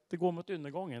betyder att det går mot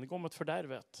undergången, det går mot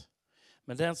fördärvet.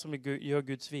 Men den som gör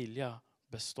Guds vilja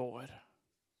består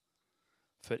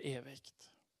för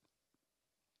evigt.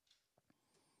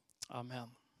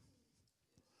 Amen.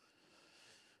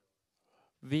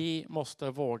 Vi måste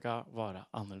våga vara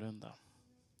annorlunda.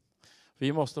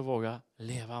 Vi måste våga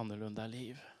leva annorlunda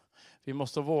liv. Vi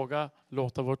måste våga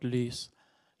låta vårt lys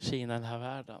skina i den här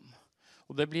världen.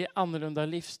 Och det blir annorlunda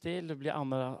livsstil, det blir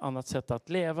annat sätt att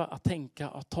leva, att tänka,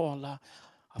 att tala,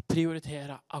 att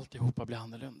prioritera. Alltihopa blir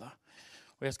annorlunda.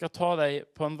 Och jag ska ta dig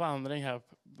på en vandring här,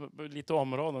 lite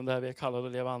områden där vi kallar det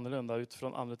att leva annorlunda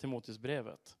utifrån andra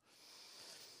Timoteusbrevet.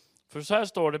 För så här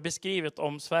står det beskrivet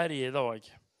om Sverige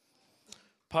idag.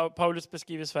 Paulus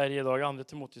beskriver Sverige idag, andra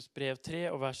Timoteusbrev 3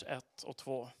 och vers 1 och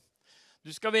 2.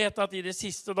 Du ska veta att i de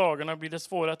sista dagarna blir det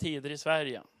svåra tider i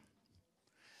Sverige.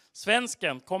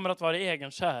 Svensken kommer att vara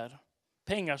egenkär,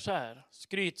 pengakär,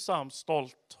 skrytsam,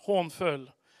 stolt,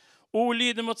 hånfull,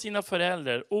 olydig mot sina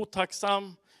föräldrar,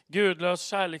 otacksam, gudlös,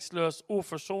 kärlekslös,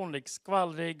 oförsonlig,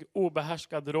 skvallrig,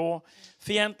 obehärskad, rå,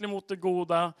 fientlig mot det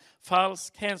goda,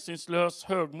 falsk, hänsynslös,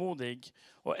 högmodig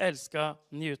och älska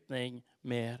njutning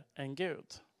mer än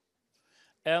Gud.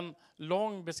 En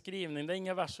lång beskrivning, det är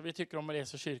inga verser vi tycker om att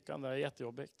läsa i kyrkan, det är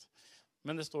jättejobbigt.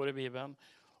 Men det står i Bibeln.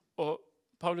 Och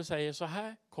Paulus säger så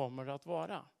här kommer det att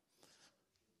vara.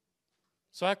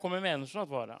 Så här kommer människan att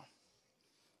vara.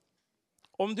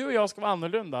 Om du och jag ska vara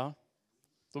annorlunda,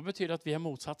 då betyder det att vi är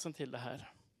motsatsen till det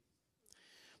här.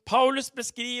 Paulus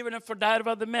beskriver den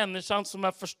fördärvade människan som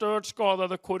är förstörd,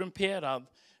 skadad och korrumperad.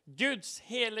 Guds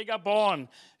heliga barn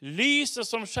lyser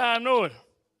som stjärnor.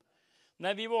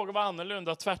 När vi vågar vara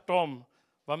annorlunda, tvärtom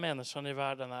vad människan i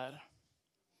världen är.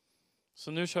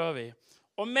 Så nu kör vi.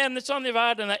 Om människan i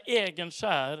världen är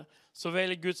egenkär, så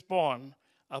väljer Guds barn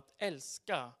att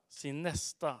älska sin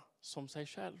nästa som sig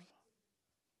själv.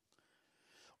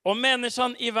 Om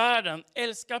människan i världen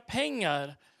älskar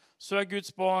pengar, så är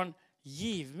Guds barn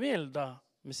givmilda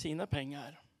med sina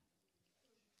pengar.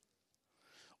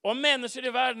 Om människor i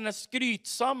världen är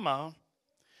skrytsamma,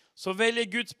 så väljer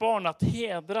Guds barn att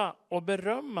hedra och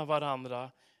berömma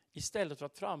varandra istället för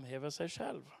att framhäva sig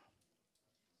själv.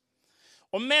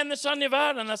 Om människan i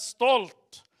världen är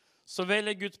stolt, så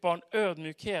väljer Guds barn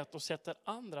ödmjukhet och sätter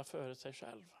andra före sig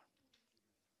själv.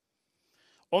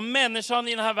 Om människan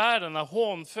i den här världen är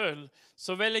hånfull,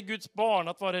 så väljer Guds barn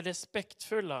att vara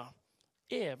respektfulla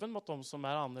även mot de som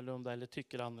är annorlunda eller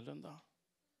tycker annorlunda.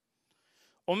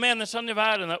 Om människan i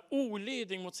världen är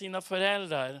olydig mot sina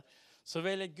föräldrar, så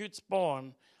väljer Guds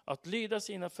barn att lyda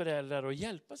sina föräldrar och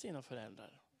hjälpa sina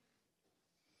föräldrar.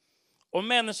 Om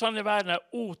människan i världen är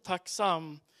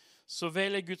otacksam, så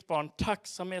väljer Guds barn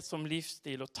tacksamhet som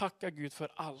livsstil och tacka Gud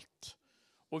för allt.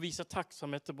 Och visa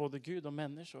tacksamhet till både Gud och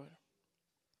människor.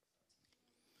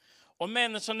 Om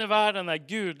människan i världen är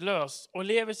gudlös och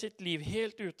lever sitt liv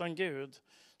helt utan Gud,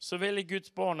 så väljer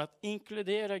Guds barn att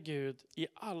inkludera Gud i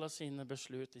alla sina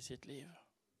beslut i sitt liv.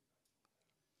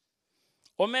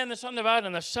 Om människan i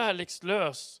världen är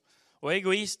kärlekslös och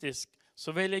egoistisk,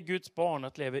 så väljer Guds barn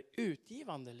att leva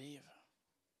utgivande liv.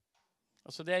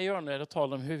 Alltså det jag gör nu är att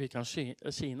tala om hur vi kan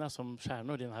skina som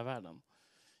stjärnor i den här världen.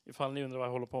 Ifall ni undrar vad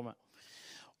jag håller på med.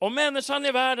 Om människan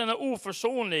i världen är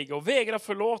oförsonlig och vägrar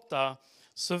förlåta,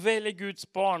 så väljer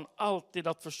Guds barn alltid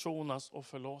att försonas och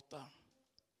förlåta.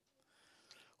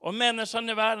 Om människan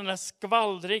i världen är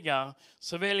skvallriga,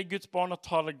 så väljer Guds barn att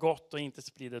tala gott och inte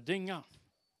sprida dynga.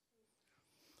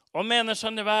 Om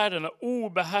människan i världen är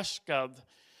obehärskad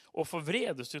och får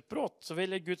vredesutbrott, så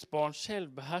väljer Guds barn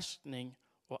självbehärskning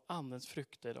och andens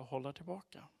frukter och håller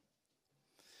tillbaka.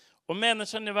 Om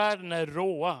människan i världen är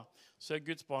råa, så är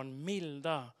Guds barn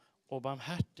milda och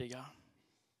barmhärtiga.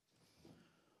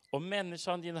 Om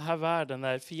människan i den här världen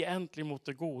är fientlig mot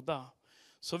det goda,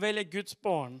 så väljer Guds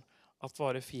barn att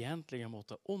vara fientliga mot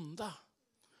det onda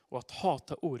och att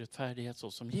hata orättfärdighet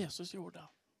så som Jesus gjorde.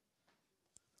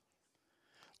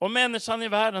 Om människan i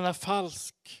världen är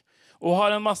falsk och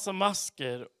har en massa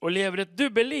masker och lever ett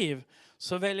dubbelliv,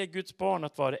 så väljer Guds barn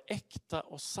att vara äkta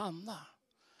och sanna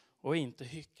och inte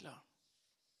hyckla.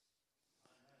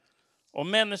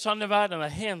 Om människan i världen är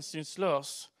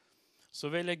hänsynslös, så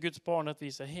väljer Guds barn att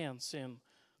visa hänsyn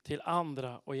till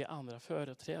andra och ge andra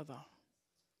företräda.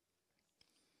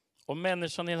 Om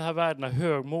människan i den här världen är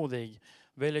högmodig,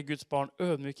 väljer Guds barn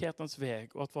ödmjukhetens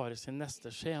väg och att vara sin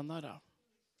nästa tjänare.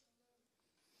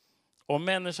 Om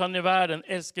människan i världen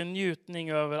älskar njutning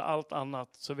över allt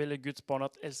annat, så väljer Guds barn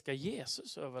att älska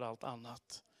Jesus över allt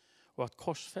annat och att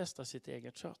korsfästa sitt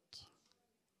eget kött.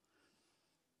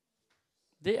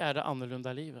 Det är det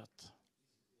annorlunda livet.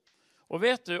 Och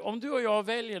vet du, om du och jag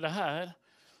väljer det här,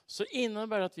 så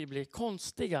innebär det att vi blir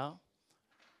konstiga,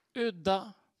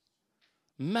 udda,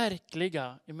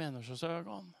 märkliga i människors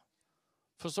ögon.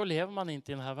 För så lever man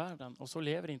inte i den här världen, och så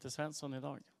lever inte Svensson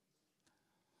idag.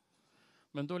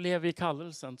 Men då lever vi i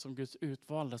kallelsen som Guds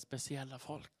utvalda speciella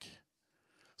folk,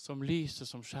 som lyser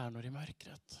som stjärnor i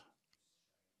mörkret.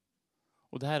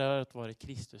 Och det här är att vara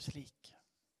Kristus lik.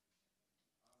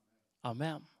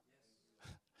 Amen.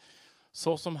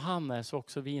 Så som han är, så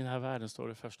också vi i den här världen, står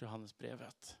det i första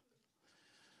Johannesbrevet.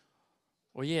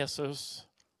 Och Jesus,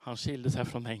 han skilde sig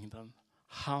från mängden.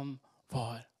 Han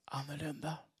var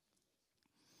annorlunda.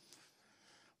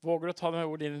 Vågar du ta de här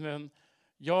orden i din mun?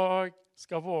 Jag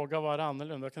ska våga vara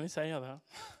annorlunda. Kan ni säga det?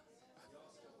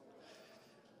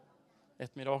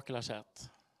 Ett mirakel har skett.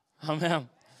 Amen.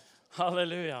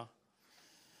 Halleluja.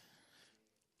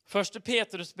 Första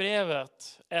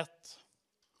Petrusbrevet 1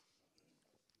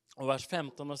 och vers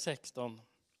 15 och 16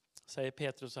 säger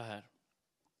Petrus så här.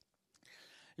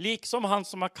 Liksom han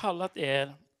som har kallat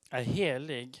er är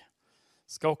helig,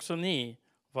 ska också ni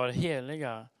vara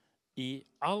heliga i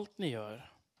allt ni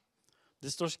gör.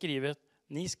 Det står skrivet,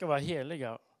 ni ska vara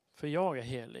heliga, för jag är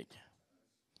helig.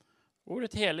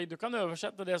 Ordet helig, du kan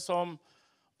översätta det som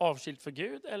avskilt för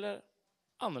Gud eller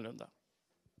annorlunda.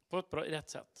 På ett bra, rätt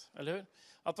sätt, eller hur?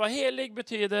 Att vara helig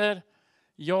betyder,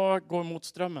 jag går mot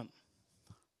strömmen.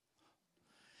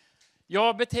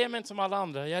 Jag beter mig inte som alla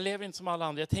andra, jag lever inte som alla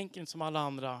andra, jag tänker inte som alla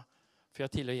andra, för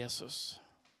jag tillhör Jesus.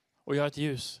 Och jag är ett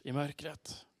ljus i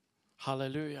mörkret.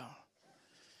 Halleluja.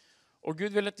 Och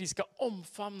Gud vill att vi ska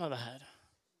omfamna det här.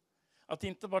 Att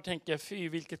inte bara tänka, fy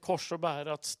vilket kors att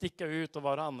bära, att sticka ut och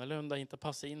vara annorlunda, inte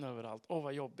passa in överallt. Åh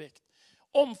vad jobbigt.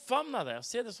 Omfamna det,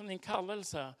 se det som din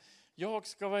kallelse. Jag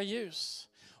ska vara ljus.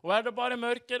 Och är det bara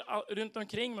mörker runt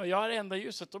omkring mig och jag är det enda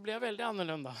ljuset, då blir jag väldigt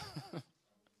annorlunda.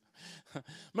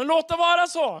 Men låt det vara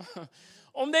så.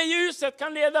 Om det ljuset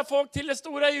kan leda folk till det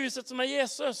stora ljuset som är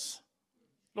Jesus,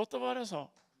 låt det vara så.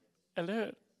 Eller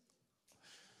hur?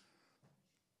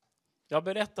 Jag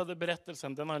berättade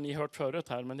berättelsen, den har ni hört förut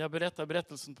här, men jag berättade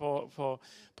berättelsen på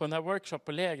den här workshop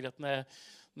på lägret när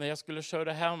jag skulle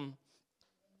köra hem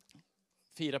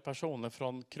 4 personer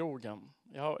från krogen.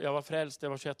 Jag var frälst, jag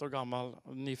var 21 år gammal,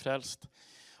 nyfrälst.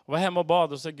 Och var hemma och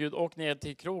bad och sa Gud, åk ner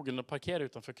till krogen och parkera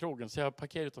utanför krogen. Så jag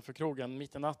parkerar utanför krogen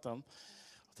mitt i natten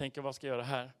och tänker, vad ska jag göra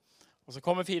här? Och så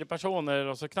kommer 4 personer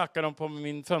och så knackar de på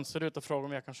min fönsterruta och frågar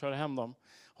om jag kan köra hem dem.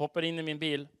 Hoppar in i min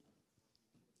bil.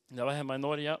 Jag var hemma i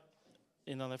Norge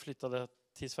innan jag flyttade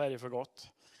till Sverige för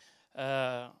gott.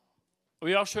 Och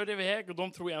jag körde iväg och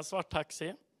de tror jag är en svart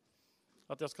taxi.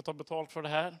 Att jag ska ta betalt för det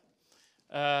här.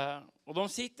 Och de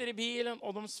sitter i bilen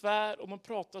och de svär och de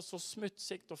pratar så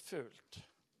smutsigt och fult.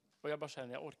 Och jag bara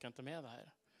känner, jag orkar inte med det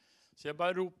här. Så jag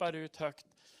bara ropar ut högt.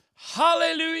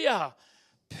 Halleluja!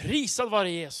 Prisad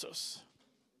vare Jesus.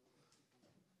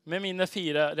 Med mina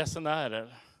 4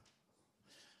 resenärer.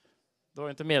 Det var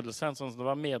inte medelsvensson, det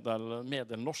var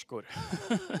medelnorskor.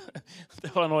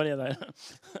 Det var Norge där.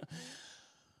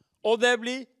 Och det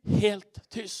blir helt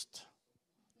tyst.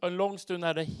 En lång stund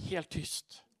är det helt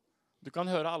tyst. Du kan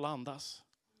höra alla andas.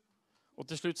 Och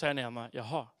till slut säger den ena,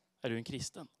 jaha, är du en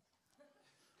kristen?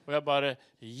 Och jag bara,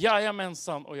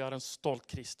 jajamensan, och jag är en stolt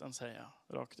kristen, säger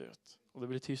jag rakt ut. Och det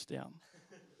blir tyst igen.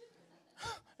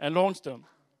 En lång stund.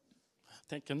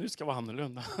 tänker nu ska vara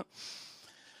annorlunda.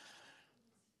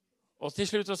 Och till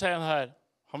slut så säger han här,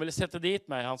 han ville sätta dit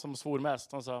mig, han som svor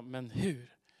mest. Han sa, men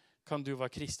hur kan du vara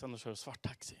kristen och köra svart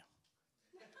taxi?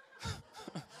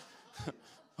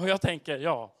 Och jag tänker,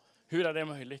 ja, hur är det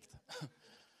möjligt?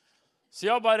 Så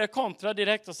jag bara kontrar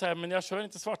direkt och säger, men jag kör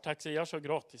inte svart taxi, jag kör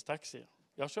gratis taxi.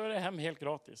 Jag kör det hem helt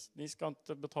gratis. Ni ska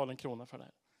inte betala en krona för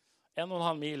det.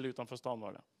 1,5 mil utanför stan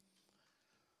var det.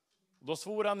 Då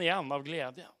svor han igen av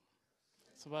glädje.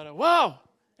 Så bara, wow,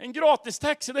 en gratis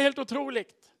taxi, det är helt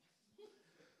otroligt.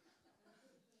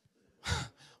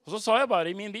 Och så sa jag bara,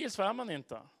 i min bil svär man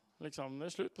inte. Liksom, det är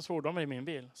slut på svordomar i min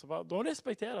bil. Så bara, de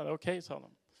respekterar det, okej, sa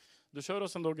de. Du kör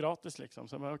oss ändå gratis liksom,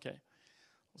 så bara okej.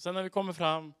 Och sen när vi kommer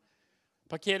fram,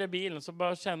 parkerar bilen, så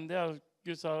bara kände jag,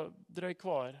 Gud sa, dröj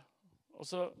kvar. Och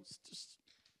så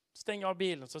stänger jag av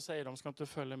bilen, så säger de, ska inte du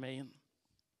följa med in?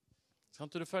 Ska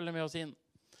inte du följa med oss in?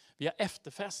 Vi har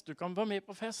efterfest, du kan vara med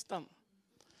på festen.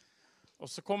 Och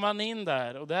så kommer han in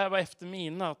där, och det här var efter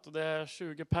midnatt, och det är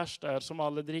 20 pers där som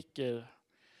alla dricker.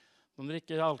 De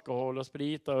dricker alkohol och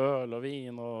sprit och öl och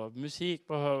vin och musik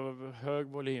på hög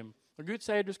volym. Och Gud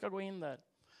säger, du ska gå in där.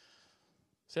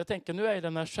 Så jag tänker, nu är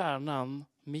den här stjärnan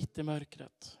mitt i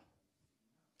mörkret.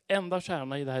 Enda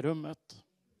stjärna i det här rummet.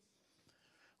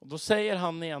 Och då säger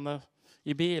han ena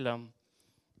i bilen,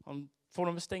 han får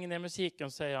dem att stänga ner musiken,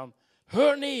 och säger han,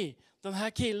 hör ni, den här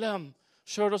killen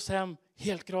kör oss hem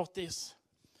helt gratis.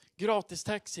 Gratis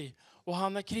taxi. Och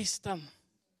han är kristen.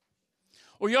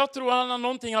 Och jag tror han har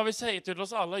någonting han vill säga till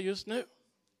oss alla just nu.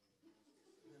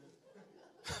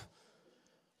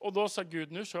 Och då sa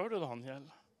Gud, nu kör du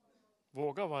Daniel.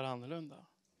 Våga vara annorlunda.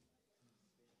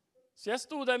 Så jag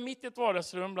stod där mitt i ett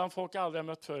vardagsrum bland folk jag aldrig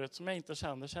mött förut, som jag inte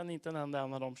kände. Kände inte en enda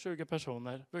av dem. 20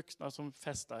 personer, vuxna som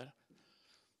festar.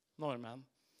 Norrmän.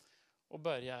 Och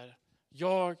börjar.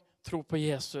 Jag tror på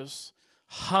Jesus.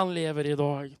 Han lever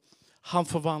idag. Han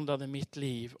förvandlade mitt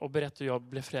liv. Och berättade jag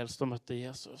blev frälst och mötte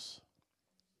Jesus.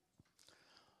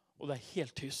 Och det är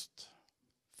helt tyst.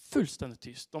 Fullständigt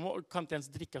tyst. De kan inte ens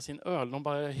dricka sin öl. De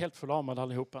bara är helt förlamade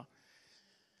allihopa.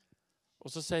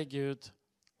 Och så säger Gud,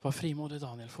 var frimodig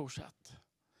Daniel, fortsätt.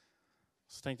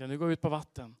 Så tänkte jag, nu går jag ut på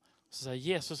vatten. Så säger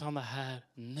Jesus, han är här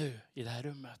nu i det här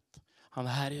rummet. Han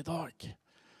är här idag.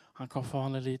 Han kan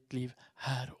förvandla ditt liv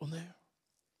här och nu.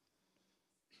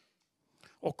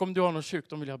 Och om du har någon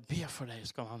sjukdom vill jag be för dig,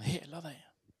 ska han hela dig.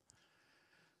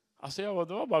 Alltså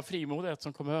det var bara frimodighet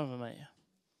som kom över mig.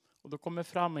 Och då kommer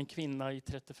fram en kvinna i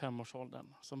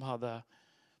 35-årsåldern som hade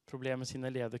problem med sina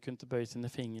leder, kunde inte böja sina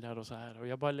fingrar och så här. Och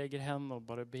jag bara lägger henne och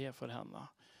bara ber för henne.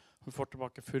 Hon får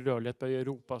tillbaka full rörlighet, börjar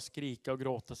ropa, skrika och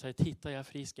gråta. Säger, titta jag är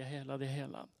frisk, jag är helad, jag är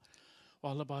helad. Och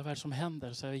alla bara, vad är det som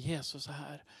händer? Säger Jesus så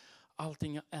här.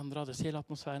 Allting ändrades, hela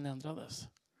atmosfären ändrades.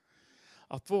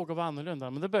 Att våga vara annorlunda.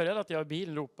 Men det började att jag i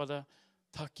bilen ropade,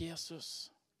 tack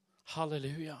Jesus,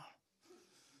 halleluja.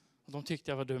 Och de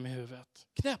tyckte jag var dum i huvudet.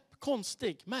 Knäpp,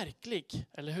 konstig, märklig,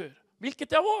 eller hur?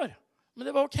 Vilket jag var, men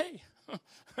det var okej.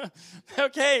 Det är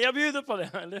okej, jag bjuder på det,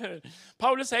 eller hur?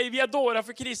 Paulus säger, vi är dårar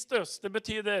för Kristus. Det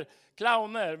betyder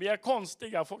clowner, vi är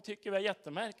konstiga, folk tycker vi är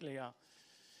jättemärkliga.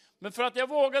 Men för att jag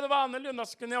vågade vara annorlunda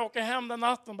så kunde jag åka hem den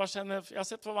natten och bara känna, jag har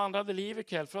sett förvandlade liv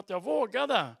ikväll. För att jag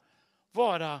vågade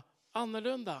vara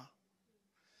annorlunda.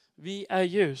 Vi är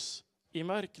ljus i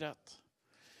mörkret.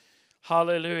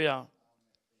 Halleluja.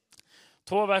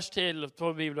 2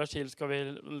 biblar till ska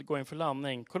vi gå in för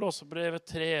landning. Kolosserbrevet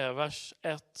 3, vers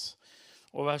 1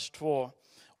 och vers 2.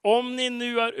 Om ni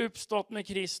nu är uppstått med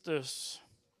Kristus.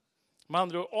 Med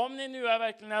andra ord, om ni nu är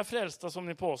verkligen är frälsta som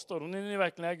ni påstår. Om ni nu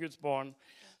verkligen är Guds barn.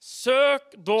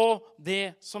 Sök då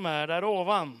det som är där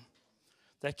ovan.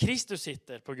 Där Kristus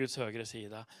sitter på Guds högra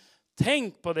sida.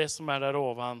 Tänk på det som är där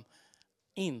ovan.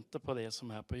 Inte på det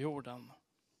som är på jorden.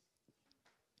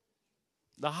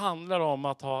 Det handlar om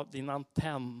att ha din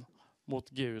antenn mot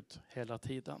Gud hela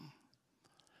tiden.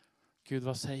 Gud,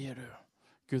 vad säger du?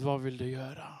 Gud, vad vill du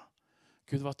göra?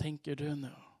 Gud, vad tänker du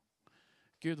nu?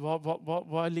 Gud,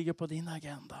 vad ligger på din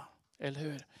agenda? Eller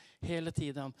hur? Hela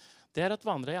tiden. Det är att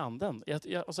vandra i anden.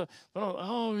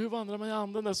 Hur vandrar man i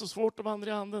anden? Det är så svårt att vandra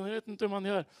i anden. Jag vet inte hur man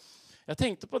gör. Jag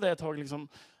tänkte på det ett tag. Liksom,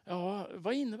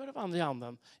 vad innebär det att vandra i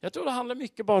anden? Jag tror det handlar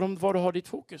mycket bara om var du har ditt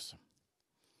fokus.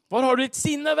 Var har du ditt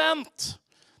sinne vänt?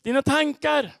 Dina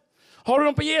tankar. Har du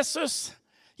dem på Jesus?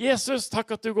 Jesus,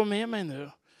 tack att du går med mig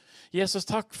nu. Jesus,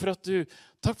 tack för att du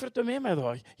är med mig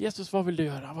idag. Jesus, vad vill du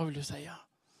göra? Vad vill du säga?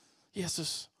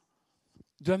 Jesus,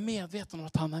 du är medveten om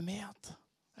att han är med.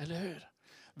 Eller hur?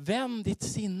 Vänd ditt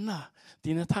sinne,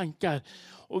 dina tankar.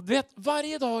 Och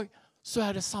varje dag så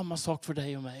är det samma sak för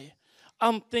dig och mig.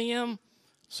 Antingen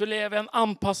så lever en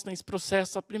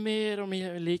anpassningsprocess att bli mer och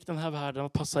mer lik den här världen,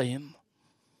 att passa in.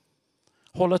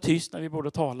 hålla tyst när vi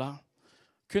borde tala.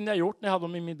 Kunde jag gjort när jag hade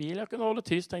dem i min bil. Jag kunde hålla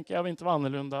tyst, tänker jag vill inte vara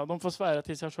annorlunda. De får svära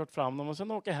tills jag har kört fram dem och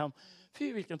sen åka hem.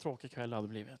 Fy vilken tråkig kväll det hade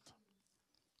blivit.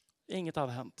 Inget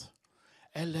hade hänt.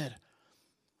 Eller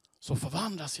så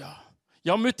förvandlas jag.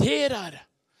 Jag muterar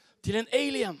till en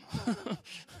alien.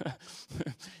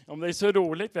 Om det är så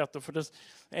roligt, vet du, för den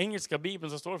engelska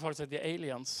bibeln så står det faktiskt att det är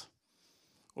aliens.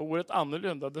 Och ordet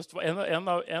annorlunda, det står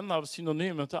en av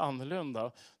synonymen till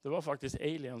annorlunda, det var faktiskt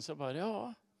aliens. Så bara,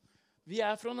 ja, vi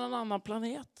är från en annan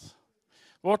planet.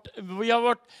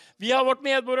 Vi har vårt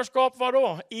medborgarskap, var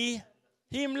då? I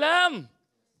himlen.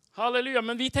 Halleluja,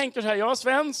 men vi tänker så här, jag är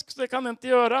svensk så det kan jag inte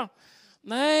göra.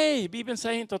 Nej, Bibeln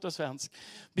säger inte att du är svensk.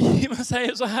 Bibeln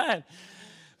säger så här.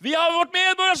 Vi har vårt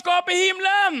medborgarskap i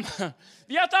himlen.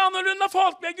 Vi är ett annorlunda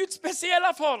folk, vi är Guds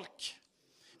speciella folk.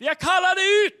 Vi är kallade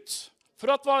ut för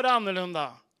att vara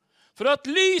annorlunda. För att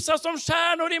lysa som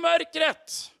stjärnor i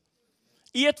mörkret.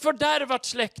 I ett fördärvat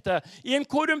släkte, i en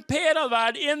korrumperad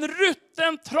värld, i en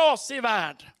rutten, trasig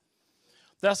värld.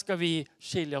 Där ska vi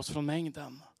skilja oss från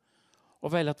mängden.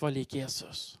 Och välja att vara lik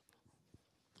Jesus.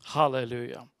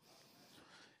 Halleluja.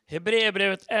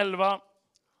 Hebreerbrevet 11.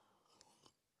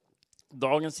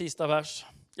 Dagens sista vers.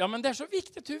 Ja, men det är så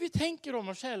viktigt hur vi tänker om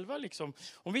oss själva. Liksom.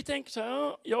 Om vi tänker så här,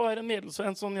 ja, jag är en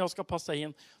medelsvensson, jag ska passa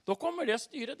in. Då kommer det att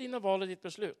styra dina val och ditt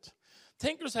beslut.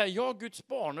 Tänker du så här, jag är Guds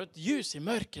barn och ett ljus i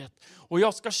mörkret. Och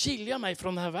jag ska skilja mig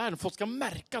från den här världen. Folk ska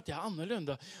märka att jag är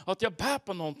annorlunda. Att jag bär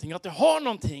på någonting, att jag har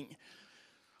någonting.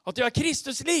 Att jag är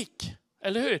Kristuslik.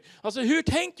 Eller hur? Alltså hur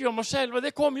tänker vi om oss själva?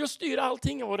 Det kommer ju att styra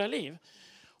allting i våra liv.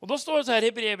 Och då står det så här i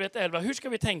Hebreerbrevet 11. Hur ska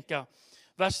vi tänka?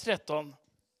 Vers 13.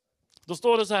 Då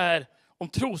står det så här om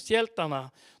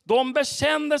troshjältarna. De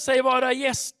bekände sig vara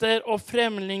gäster och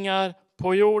främlingar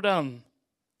på jorden.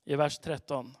 I vers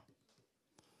 13.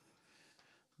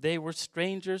 They were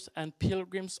strangers and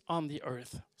pilgrims on the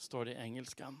earth. Står det i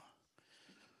engelskan.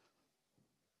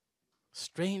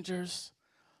 Strangers.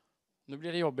 Nu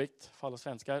blir det jobbigt för alla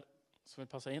svenskar som vill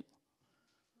passa in.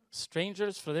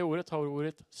 Strangers, för det ordet har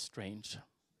ordet strange.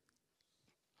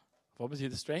 Vad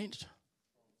betyder strange?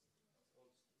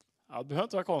 Ja, det behöver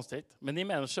inte vara konstigt. Men i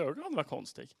människors ögon var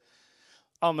konstigt.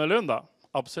 Annorlunda,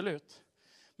 absolut.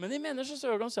 Men i människors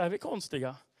ögon så är vi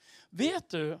konstiga. Vet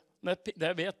du,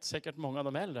 det vet säkert många av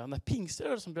de äldre, när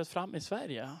pingströrelsen bröt fram i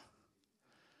Sverige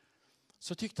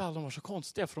så tyckte alla de var så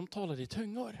konstiga för de talade i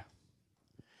tungor.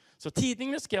 Så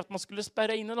tidningen skrev att man skulle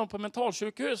spärra in dem på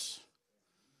mentalsjukhus.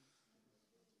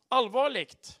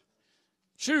 Allvarligt.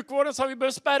 Sjukvården sa att vi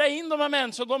behöver spärra in de här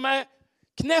människorna. De är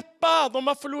knäppa, de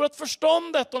har förlorat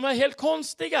förståndet, de är helt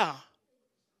konstiga.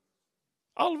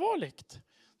 Allvarligt.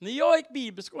 När jag gick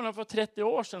bibelskolan för 30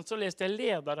 år sedan så läste jag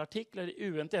ledarartiklar i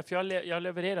UNT. För jag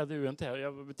levererade UNT,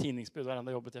 jag var tidningsbud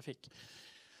varenda jobbet jag fick.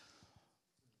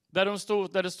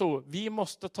 Där det stod, vi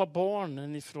måste ta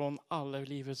barnen ifrån alla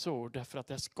livets ord. Därför att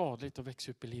det är skadligt att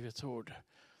växa upp i livets ord.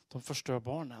 De förstör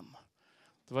barnen.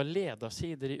 Det var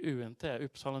ledarsidor i UNT,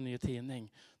 Uppsala Nya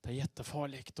Tidning. Det är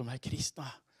jättefarligt, de här kristna.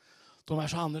 De är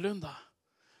så annorlunda.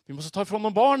 Vi måste ta ifrån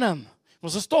dem barnen. Vi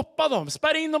måste stoppa dem,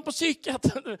 spärra in dem på psyket.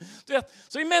 Du vet,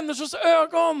 så i människors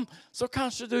ögon så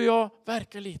kanske du och jag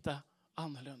verkar lite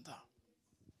annorlunda.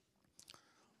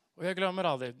 Och jag glömmer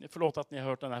aldrig, förlåt att ni har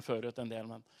hört den här förut en del,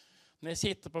 men när jag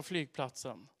sitter på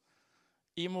flygplatsen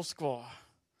i Moskva,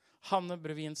 hamnar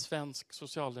bredvid en svensk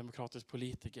socialdemokratisk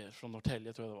politiker från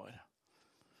Norrtälje, tror jag det var.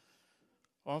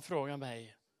 Och han frågar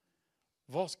mig,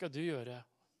 vad ska du göra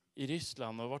i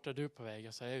Ryssland och vart är du på väg?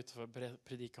 Jag säger, jag är ute för att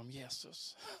predika om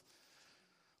Jesus.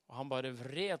 Och han bara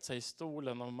vred sig i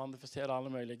stolen och manifesterade alla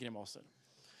möjliga grimaser.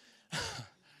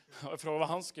 Jag frågade vad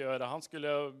han skulle göra. Han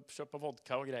skulle köpa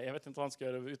vodka och grejer. Jag vet inte vad han skulle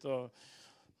göra. Ut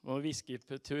och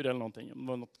whiskytur eller någonting. Det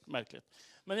var något märkligt.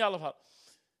 Men i alla fall.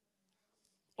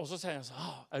 Och så säger han så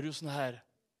här, är du sån här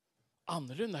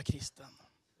annorlunda kristen?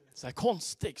 Så här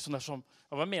konstig. Sån där som,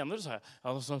 ja, vad menar du så här?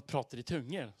 Ja, som pratar i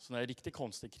tungor. Sån här riktigt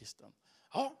konstig kristen.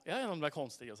 Ja, jag är en av de där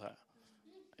konstiga så här.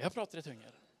 Jag pratar i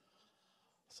tungor.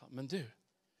 Så, men du,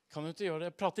 kan du inte göra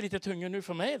det? Prata lite tungor nu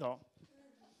för mig då.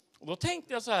 Och då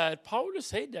tänkte jag så här, Paulus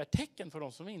säger det är tecken för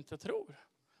de som inte tror.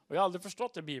 Och jag har aldrig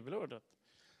förstått det bibelordet.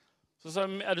 Så sa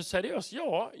jag, är du seriös?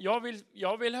 Ja,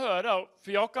 jag vill höra.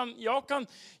 För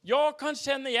jag kan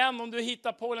känna igen om du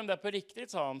hittar på den där på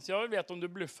riktigt, sa han. Så jag vill veta om du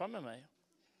bluffar med mig.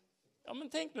 Ja, men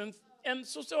tänk nu, en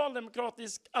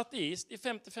socialdemokratisk ateist i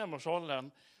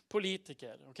 55-årsåldern,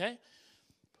 politiker, okej?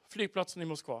 Flygplatsen i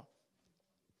Moskva.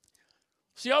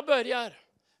 Så jag börjar.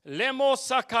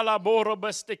 Lemosa kalaboro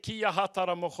bestekia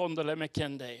hatara mochondele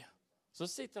mekendei. Så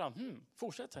sitter han,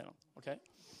 fortsätt säger han, okej?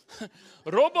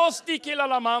 Robosti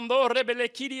kilalamando rebele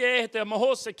kirie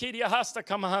mohose kiria hasta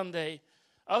kamahandei.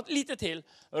 Ja, lite till.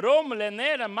 Romle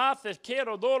nere mater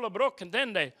kero dolo brocken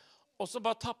den dig. Och så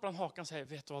bara tappar han hakan och säger,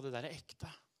 vet du vad, det där är äkta.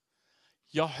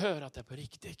 Jag hör att det är på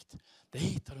riktigt. Det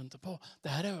hittar du inte på. Det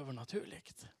här är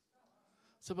övernaturligt.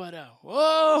 Så bara,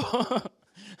 wow!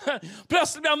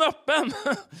 Plötsligt blir han öppen.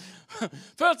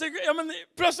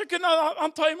 Plötsligt kunde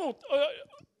han ta emot.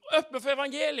 Öppen för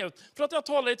evangeliet. För att jag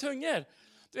talar i tungor.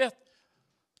 Du vet,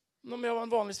 om jag var en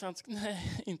vanlig svensk.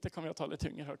 Nej, inte kommer jag tala i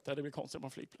tungor högt. Det blir konstigt på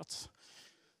en flygplats.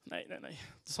 Nej.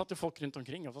 Det satt ju folk runt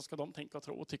omkring. Och vad ska de tänka och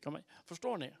tro och tycka om mig?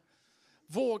 Förstår ni?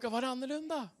 Våga vara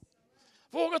annorlunda.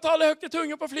 Våga tala högt i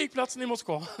tungor på flygplatsen i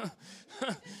Moskva.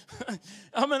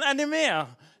 Ja, men är ni med?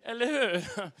 Eller hur?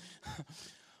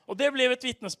 Och det blev ett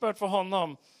vittnesbörd för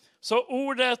honom. Så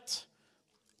ordet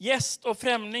gäst och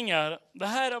främlingar, det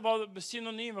här var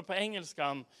synonymer på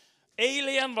engelskan.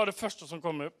 Alien var det första som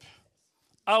kom upp.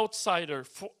 Outsider,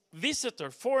 visitor,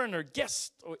 foreigner,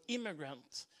 guest och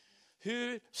immigrant.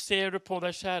 Hur ser du på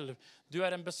dig själv? Du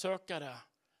är en besökare.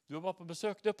 Du är bara på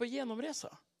besök, du är på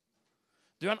genomresa.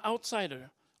 Du är en outsider,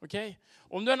 okej?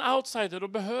 Om du är en outsider, då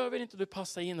behöver inte du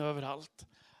passa in överallt.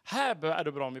 Här är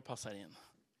det bra om vi passar in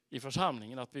i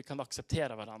församlingen, att vi kan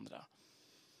acceptera varandra.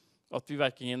 Och att vi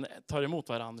verkligen tar emot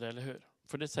varandra, eller hur?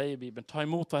 För det säger Bibeln, ta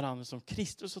emot varandra som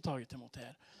Kristus har tagit emot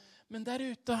er. Men där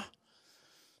ute,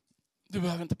 du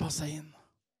behöver inte passa in.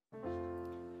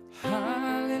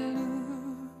 Halleluja,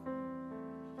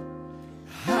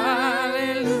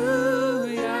 halleluja.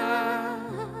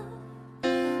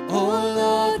 Oh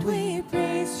Lord, we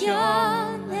praise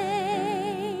your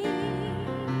name.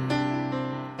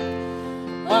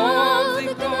 All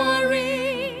the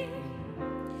glory,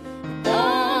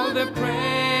 all the praise.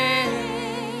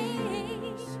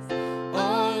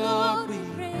 Oh Lord, we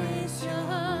praise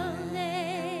your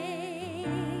name.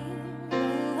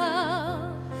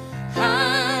 Oh,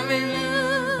 hallelujah,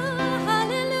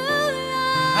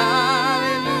 hallelujah,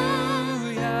 Hallelujah.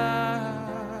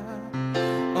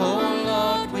 Oh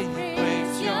Lord, we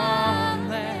praise your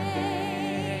name.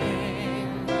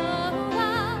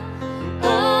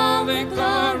 all the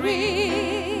glory.